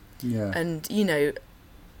something. Yeah. And you know,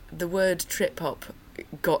 the word trip hop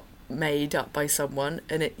got made up by someone,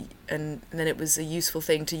 and then it was a useful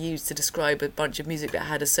thing to use to describe a bunch of music that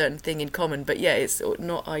had a certain thing in common. But yeah, it's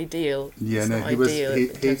not ideal. Yeah,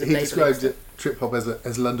 it's he described it, trip hop,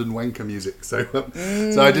 as London wanker music. So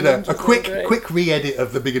so I did a quick re-edit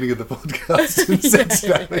of the beginning of the podcast and sent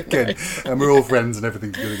it out again, and we're all friends and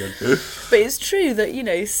everything's good again. But it's true that, you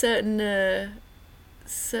know, certain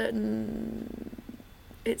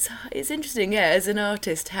it's interesting, as an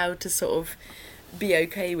artist, how to sort of be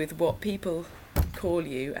okay with what people call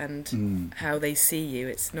you and how they see you.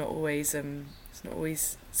 It's not always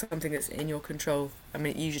something that's in your control. I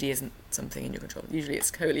mean, it usually isn't something in your control. Usually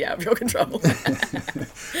it's totally out of your control.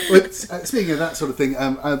 Well, speaking of that sort of thing,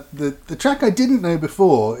 the track I didn't know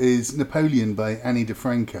before is Napoleon by Annie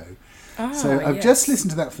DeFranco. So I've just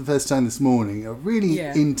listened to that for the first time this morning. A really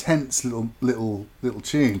intense little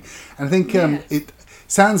tune, and I think it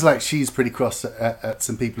sounds like she's pretty cross at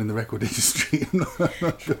some people in the record industry. I'm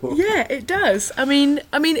not sure. Yeah, it does. I mean,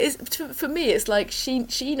 it's, for me, it's like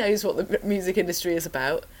she knows what the music industry is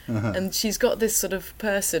about, and she's got this sort of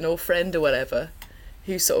person or friend or whatever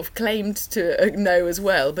who sort of claimed to know as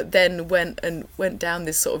well, but then went down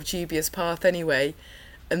this sort of dubious path anyway,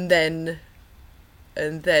 and then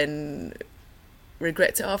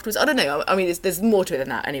regrets it afterwards. I don't know. I mean, there's more to it than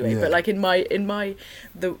that anyway. Yeah. But like in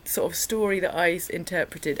the sort of story that I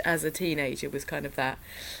interpreted as a teenager was kind of that,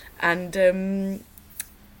 and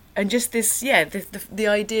just this, the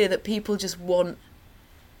idea that people just want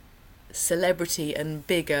celebrity and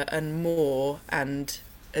bigger and more and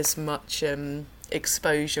as much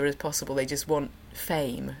exposure as possible. They just want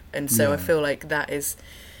fame, and so I feel like that is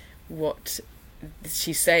what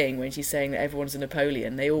she's saying when she's saying that everyone's a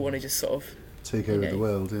Napoleon. They all want to just sort of Take over the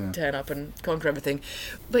world, yeah. turn up and conquer everything.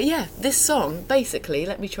 But yeah, this song, basically,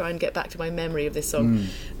 let me try and get back to my memory of this song.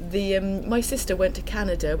 My sister went to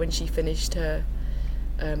Canada when she finished her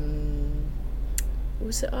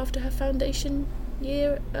was it after her foundation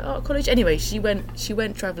year at art college? Anyway, she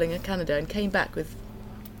went travelling in Canada and came back with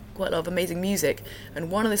quite a lot of amazing music,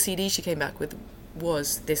 and one of the CDs she came back with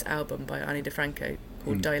was this album by Ani DiFranco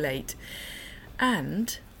called Dilate.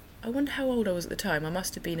 And I wonder how old I was at the time. I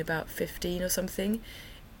must have been about 15 or something.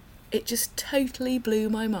 It just totally blew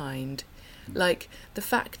my mind. Like, the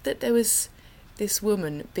fact that there was this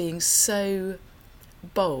woman being so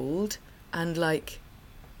bold and, like,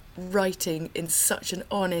 writing in such an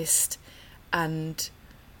honest and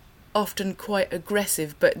often quite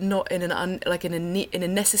aggressive, but not in in a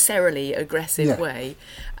necessarily aggressive way,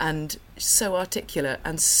 and so articulate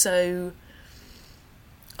and so,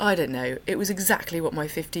 I don't know, it was exactly what my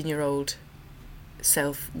 15-year-old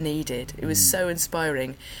self needed. It was so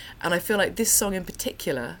inspiring, and I feel like this song in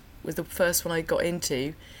particular was the first one I got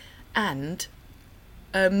into, and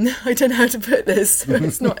I don't know how to put this.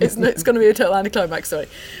 It's going to be a total anticlimax, sorry,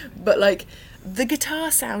 but like the guitar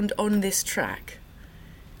sound on this track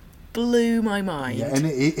blew my mind. Yeah, and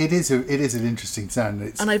it is an interesting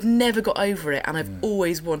sound. And I've never got over it, and I've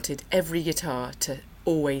always wanted every guitar to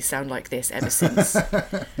always sound like this ever since.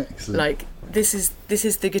 Like this is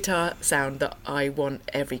the guitar sound that I want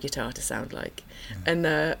every guitar to sound like, and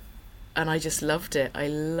I just loved it. I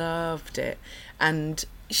loved it, and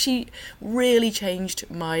she really changed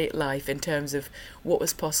my life in terms of what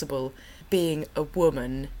was possible being a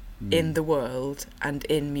woman in the world and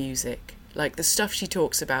in music. Like the stuff she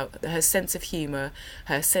talks about, her sense of humour,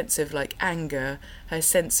 her sense of like anger, her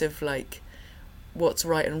sense of like what's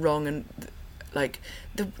right and wrong, and like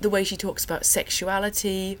the way she talks about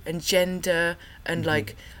sexuality and gender and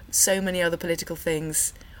like so many other political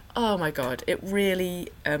things. Oh my God, it really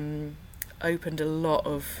opened a lot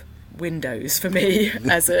of windows for me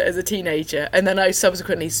as a teenager, and then I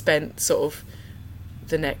subsequently spent sort of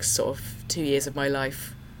the next sort of 2 years of my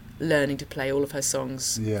life learning to play all of her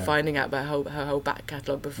songs, finding out about her whole back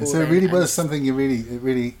catalogue before. So it really was something it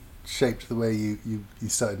really shaped the way you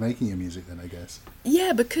started making your music then, I guess.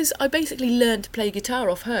 Yeah, because I basically learned to play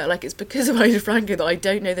guitar off her. Like, it's because of Ani DiFranco that I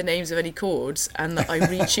don't know the names of any chords and that I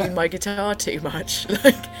retune my guitar too much.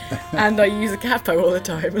 Like, and I use a capo all the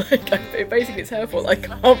time. Like, basically it's her fault. I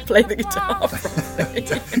can't play the guitar properly.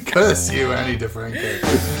 Curse you, Ani DiFranco.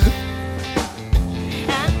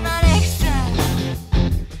 And the next time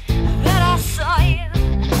that I saw you,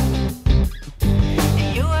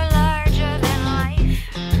 you were larger than life.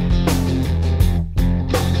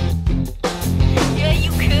 Yeah,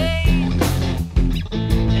 you came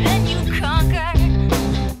and you conquered.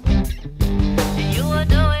 You were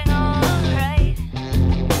doing alright.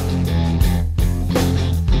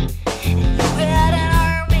 You had an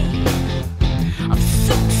army of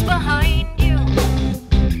soups behind you.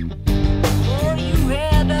 All you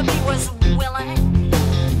had to be was willing.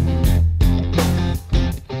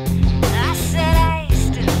 I said I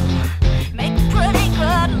still make pretty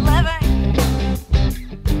good living,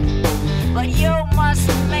 but you must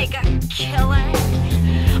make a killing,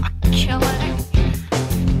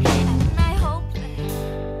 and I hope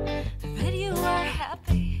that you are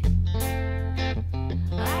happy.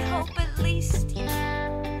 I hope at least you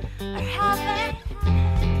are having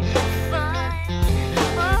fun.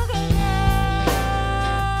 Oh, 'cause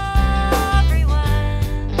everyone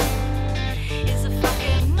is a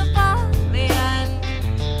fucking Napoleon.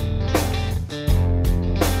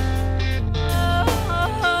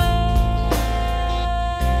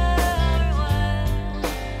 Everyone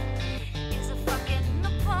is a fucking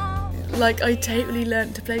Napoleon. Like, I totally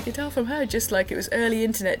learnt to play guitar from her, just like it was early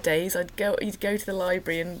internet days. You'd go to the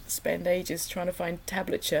library and spend ages trying to find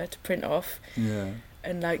tablature to print off. Yeah.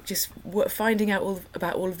 And like just finding out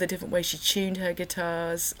about all of the different ways she tuned her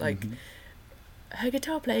guitars. Like her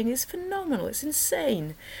guitar playing is phenomenal. It's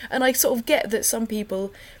insane. And I sort of get that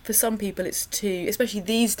for some people it's too, especially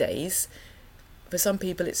these days, for some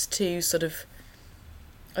people it's too sort of,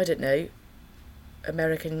 I don't know,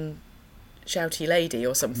 American shouty lady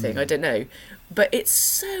or something, I don't know. But it's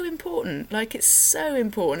so important, like it's so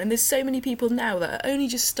important. And there's so many people now that are only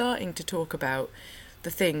just starting to talk about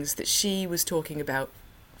the things that she was talking about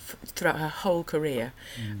throughout her whole career.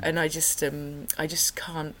 And I just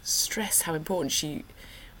can't stress how important she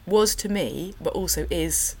was to me, but also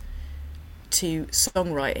is to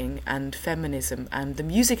songwriting and feminism and the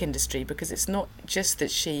music industry, because it's not just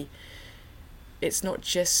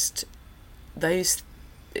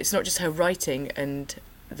her writing and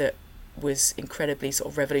that was incredibly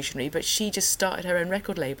sort of revolutionary, but she just started her own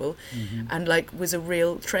record label and like was a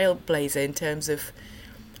real trailblazer in terms of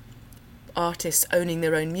artists owning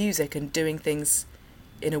their own music and doing things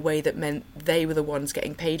in a way that meant they were the ones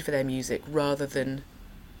getting paid for their music rather than,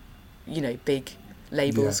 you know, big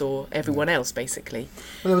labels or everyone else, basically.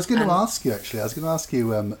 Well, I was going to ask you,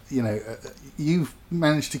 you know, you've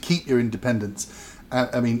managed to keep your independence.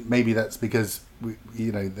 I mean, maybe that's because,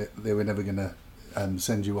 you know, they were never going to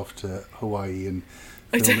send you off to Hawaii and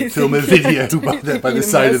film a video by the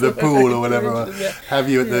side of the pool or whatever, have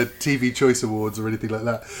you at the TV Choice Awards or anything like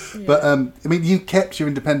that. But, I mean, you kept your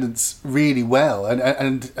independence really well.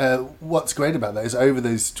 And what's great about that is over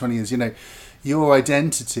those 20 years, you know, your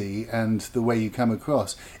identity and the way you come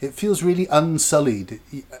across, it feels really unsullied.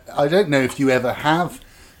 I don't know if you ever have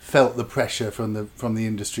felt the pressure from the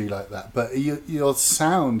industry like that, but your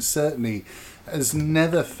sound certainly has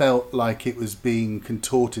never felt like it was being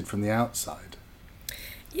contorted from the outside.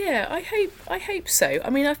 Yeah, I hope so.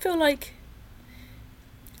 I mean, I feel like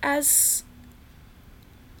as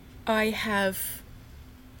the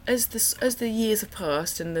years have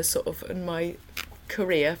passed and the sort of in my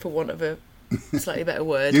career, for want of a slightly better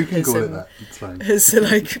word, you can call it that. It's fine. Has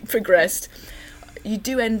like progressed. You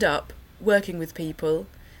do end up working with people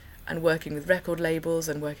and working with record labels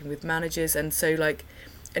and working with managers, and so like,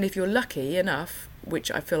 and if you're lucky enough, which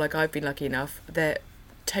I feel like I've been lucky enough, they're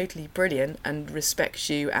totally brilliant and respect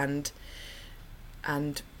you and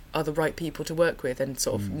are the right people to work with and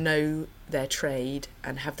sort of know their trade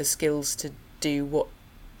and have the skills to do what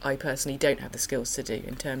I personally don't have the skills to do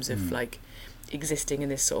in terms of like existing in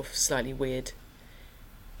this sort of slightly weird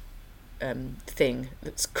thing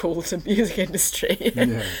that's called the music industry.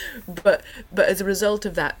 But as a result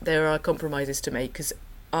of that, there are compromises to make, because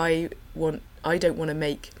I don't want to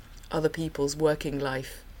make other people's working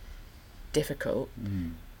life difficult.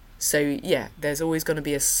 So yeah, there's always going to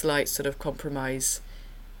be a slight sort of compromise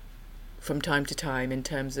from time to time in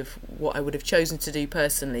terms of what I would have chosen to do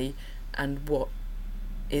personally and what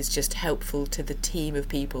is just helpful to the team of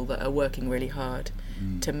people that are working really hard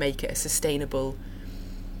to make it a sustainable,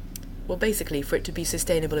 well, basically for it to be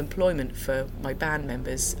sustainable employment for my band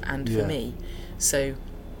members and for me. So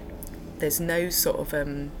there's no sort of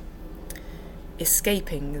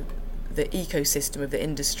escaping the ecosystem of the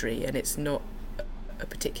industry, and it's not a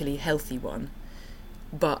particularly healthy one,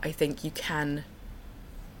 but I think you can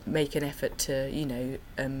make an effort to, you know,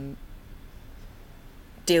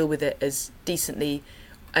 deal with it as decently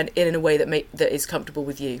and in a way that is comfortable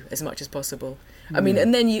with you as much as possible. I mean,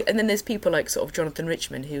 and then there's people like sort of Jonathan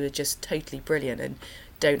Richman who are just totally brilliant and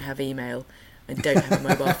don't have email and don't have a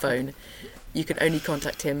mobile phone. You can only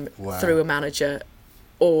contact him through a manager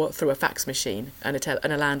or through a fax machine and a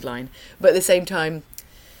landline. But at the same time,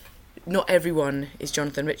 not everyone is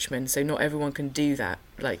Jonathan Richman, so not everyone can do that.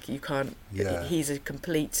 Like, you can't. He's a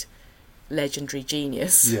complete legendary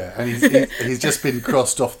genius. Yeah, and he's just been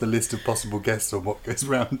crossed off the list of possible guests on What Goes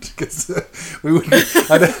Round, because we wouldn't.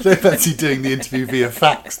 I don't fancy doing the interview via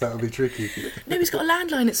fax. That would be tricky. No, he's got a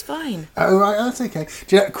landline. It's fine. Oh right, that's okay.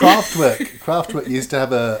 Do you know Kraftwerk used to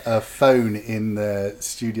have a phone in their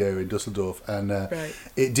studio in Dusseldorf, and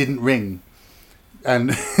it didn't ring.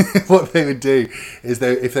 And what they would do is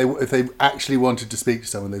if they actually wanted to speak to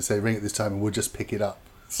someone, they'd say, "Ring at this time," and we'll just pick it up.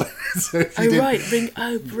 So ring.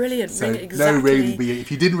 Oh, brilliant! So ring exactly. No ring.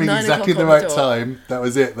 If you didn't ring exactly the right time, that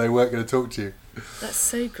was it. They weren't going to talk to you. That's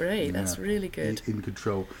so great. Yeah. That's really good. In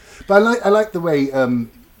control. But I like the way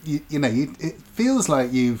it feels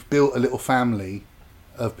like you've built a little family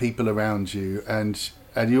of people around you, and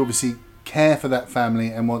you obviously care for that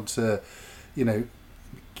family and want to, you know,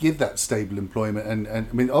 give that stable employment. And I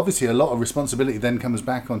mean, obviously, a lot of responsibility then comes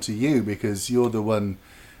back onto you, because you're the one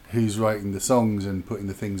who's writing the songs and putting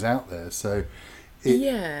the things out there. So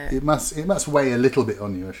it must weigh a little bit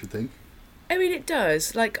on you, I should think. I mean, it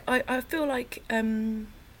does. Like, I feel like in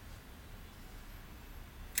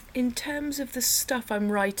terms of the stuff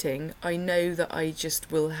I'm writing, I know that I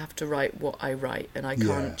just will have to write what I write, and I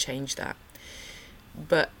can't change that.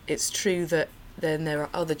 But it's true that then there are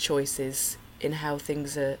other choices in how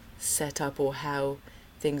things are set up or how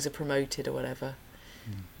things are promoted or whatever,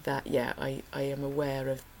 that I am aware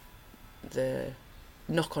of the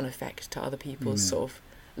knock-on effect to other people's sort of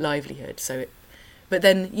livelihood. So, but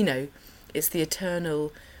then it's the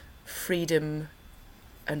eternal freedom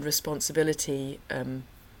and responsibility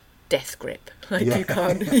death grip. Like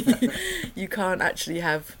you can't actually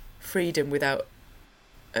have freedom without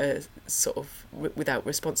without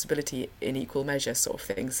responsibility in equal measure, sort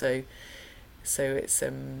of thing. So it's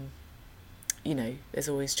there's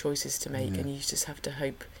always choices to make, and you just have to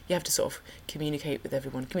hope. You have to sort of communicate with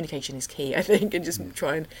everyone. Communication is key, I think, and just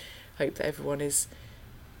try and hope that everyone is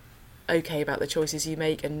okay about the choices you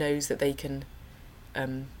make and knows that they can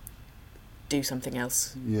do something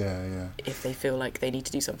else. If they feel like they need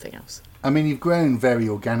to do something else. I mean, you've grown very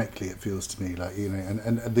organically, it feels to me, like,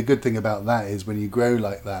 and the good thing about that is when you grow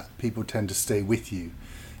like that, people tend to stay with you.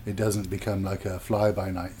 It doesn't become like a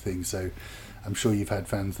fly-by-night thing. So I'm sure you've had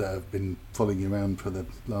fans that have been following you around for the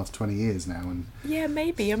last 20 years now. And yeah,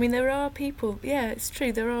 maybe. I mean, there are people, it's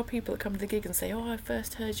true, there are people that come to the gig and say, I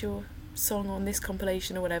first heard your song on this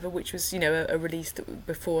compilation or whatever, which was, a release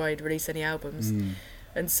before I'd released any albums.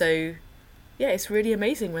 And so, yeah, it's really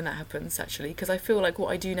amazing when that happens, actually, because I feel like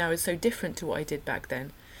what I do now is so different to what I did back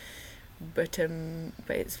then. But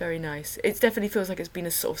it's very nice. It definitely feels like it's been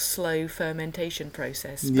a sort of slow fermentation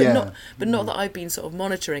process. But not that I've been sort of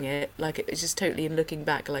monitoring it. Like, it's just totally in looking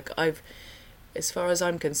back. Like, as far as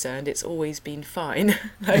I'm concerned, it's always been fine.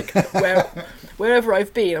 Like, wherever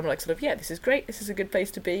I've been, I'm like sort of, this is great. This is a good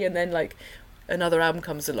place to be. And then like another album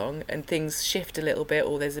comes along and things shift a little bit,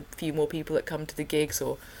 or there's a few more people that come to the gigs,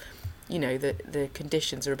 or the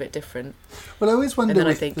conditions are a bit different. Well, I always wonder. And then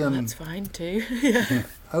I think that's fine too.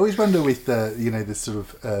 I always wonder with this sort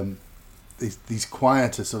of these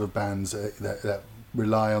quieter sort of bands that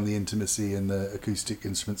rely on the intimacy and the acoustic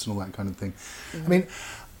instruments and all that kind of thing. I mean,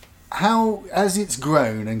 how, as it's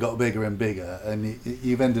grown and got bigger and bigger, and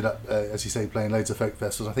you've ended up, as you say, playing loads of folk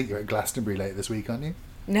festivals. I think you're at Glastonbury later this week, aren't you?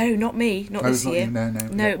 No, not me. Not this year.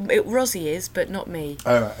 No. Rosie is, but not me.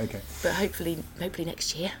 Oh, right, okay. But hopefully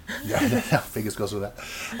next year. Fingers crossed with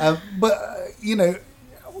that. But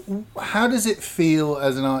how does it feel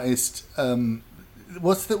as an artist?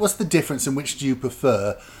 What's the difference, and which do you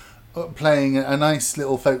prefer? Playing a nice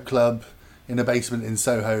little folk club in a basement in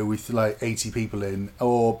Soho with like 80 people in,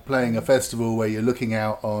 or playing a festival where you're looking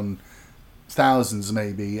out on thousands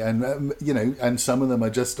maybe, and and some of them are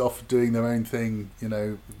just off doing their own thing,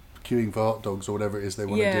 queuing for hot dogs or whatever it is they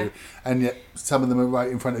want to do, and yet some of them are right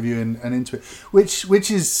in front of you and into it.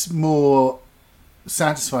 Which is more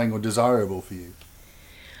satisfying or desirable for you?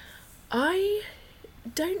 I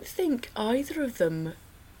don't think either of them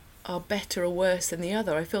are better or worse than the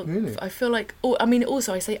other. I feel like,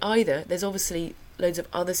 also I say either, there's obviously loads of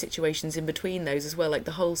other situations in between those as well, like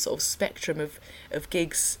the whole sort of spectrum of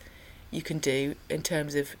gigs you can do in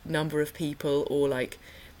terms of number of people, or like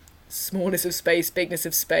smallness of space, bigness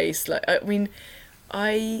of space. Like, I mean,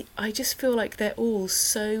 I just feel like they're all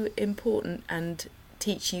so important and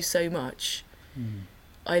teach you so much.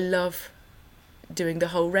 I love doing the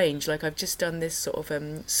whole range. Like, I've just done this sort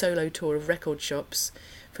of solo tour of record shops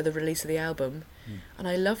for the release of the album, and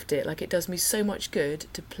I loved it. Like, it does me so much good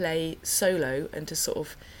to play solo and to sort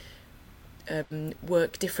of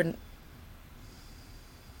work different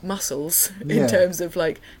muscles in terms of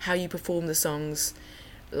like how you perform the songs,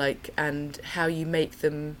 like, and how you make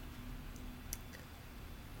them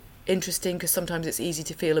interesting, because sometimes it's easy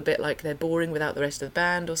to feel a bit like they're boring without the rest of the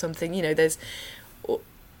band or something.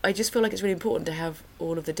 I just feel like it's really important to have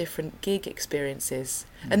all of the different gig experiences.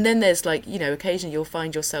 And then there's like, occasionally you'll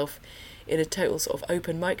find yourself in a total sort of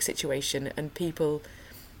open mic situation and people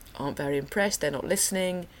aren't very impressed, they're not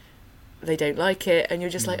listening, they don't like it, and you're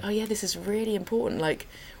just like, oh yeah, this is really important. Like,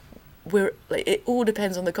 it all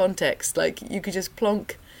depends on the context. Like, you could just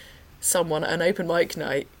plonk someone at an open mic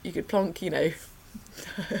night, you could plonk,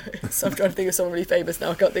 so I'm trying to think of someone really famous now,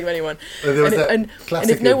 I can't think of anyone. And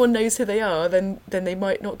if no one knows who they are, then they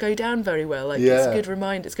might not go down very well. Like, it's a good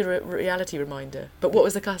reminder, it's a good reality reminder. But what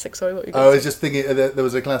was the classic? Sorry, what were you going to say? I was just thinking there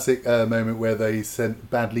was a classic moment where they sent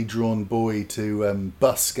Badly Drawn Boy to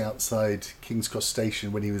busk outside King's Cross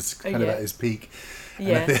Station when he was kind of at his peak.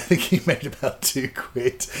 And I think he made about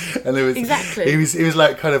 £2, and it was exactly. He was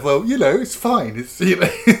like, kind of, well, it's fine. It's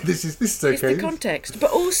this is okay. It's the context. But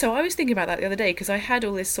also, I was thinking about that the other day, because I had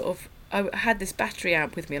all this I had this battery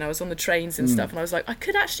amp with me, and I was on the trains and stuff, and I was like, I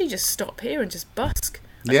could actually just stop here and just busk.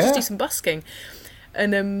 I could just do some busking,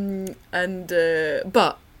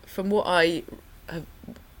 but from what I have,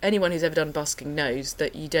 anyone who's ever done busking knows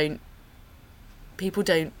that people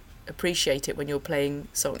don't appreciate it when you're playing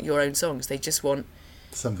your own songs. They just want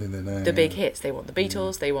something they know. The big hits. They want the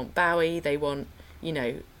Beatles, they want Bowie, they want you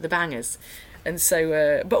know, the bangers. And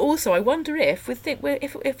so, but also I wonder if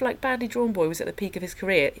if like Badly Drawn Boy was at the peak of his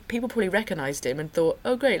career, people probably recognised him and thought,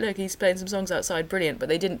 oh great, look, he's playing some songs outside, brilliant. But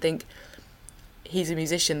they didn't think he's a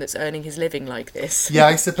musician that's earning his living like this. Yeah,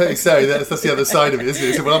 I suppose so. That's the other side of it, isn't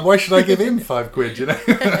it? So, well, why should I give him £5? You know,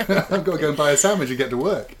 I've got to go and buy a sandwich and get to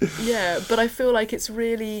work. Yeah, but I feel like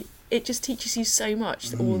it just teaches you so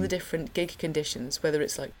much, all the different gig conditions, whether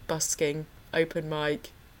it's like busking, open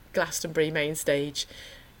mic, Glastonbury main stage.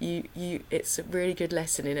 It's a really good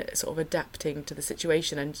lesson in it, sort of adapting to the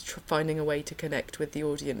situation and finding a way to connect with the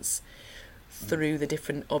audience through the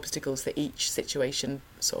different obstacles that each situation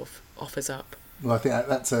sort of offers up. Well, I think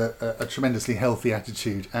that's a tremendously healthy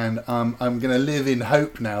attitude, and I'm going to live in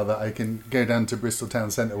hope now that I can go down to Bristol Town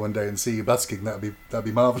Centre one day and see you busking. That'd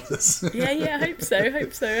be marvellous. Yeah, I hope so. I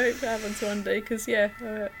hope it happens one day, because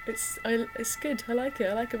it's good. I like it.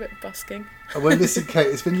 I like a bit of busking. Well, listen, Kate,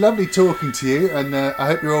 it's been lovely talking to you, and I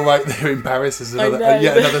hope you're all right there in Paris as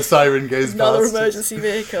yet another siren goes another past. Emergency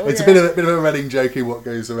vehicle. It's a bit of a running joke in what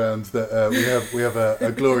goes around that we have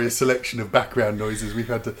a glorious selection of background noises. We've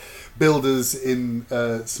had builders in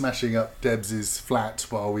smashing up Debs' flat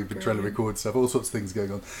while we've been trying to record stuff, all sorts of things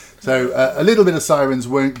going on. So a little bit of sirens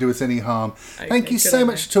won't do us any harm. Okay, thank you so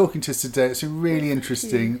much for talking to us today. It's been really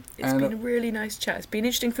interesting. It's been a really nice chat. It's been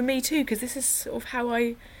interesting for me too, because this is sort of how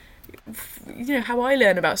I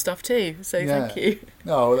learn about stuff too. So thank you.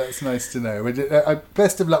 Oh, well, that's nice to know.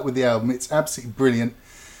 Best of luck with the album. It's absolutely brilliant,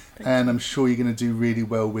 and I'm sure you're going to do really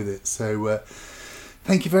well with it. So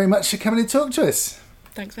thank you very much for coming and talk to us.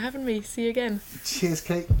 Thanks for having me. See you again. Cheers,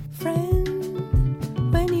 Kate.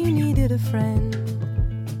 Friend, when you needed a friend,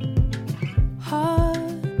 heart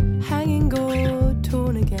hanging gold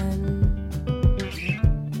torn again,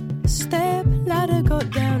 step ladder got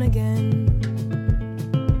down again,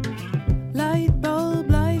 light bulb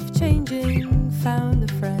life changing, found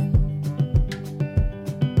a friend,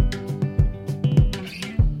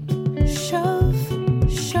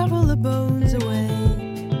 shovel the bones away,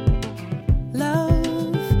 love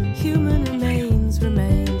human remains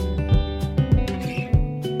remain,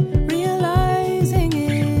 realizing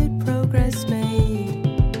it progress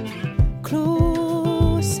made,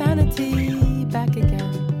 claw sanity back again.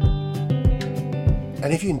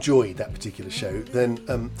 And if you enjoyed that particular show, then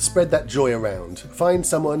spread that joy around. Find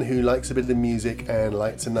someone who likes a bit of the music and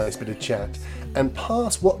likes a nice bit of chat, and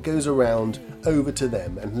pass what goes around over to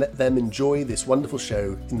them and let them enjoy this wonderful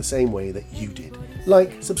show in the same way that you did.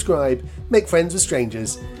 Like, subscribe, make friends with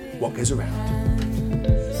strangers. What goes around?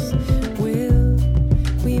 Will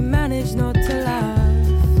we manage not to laugh?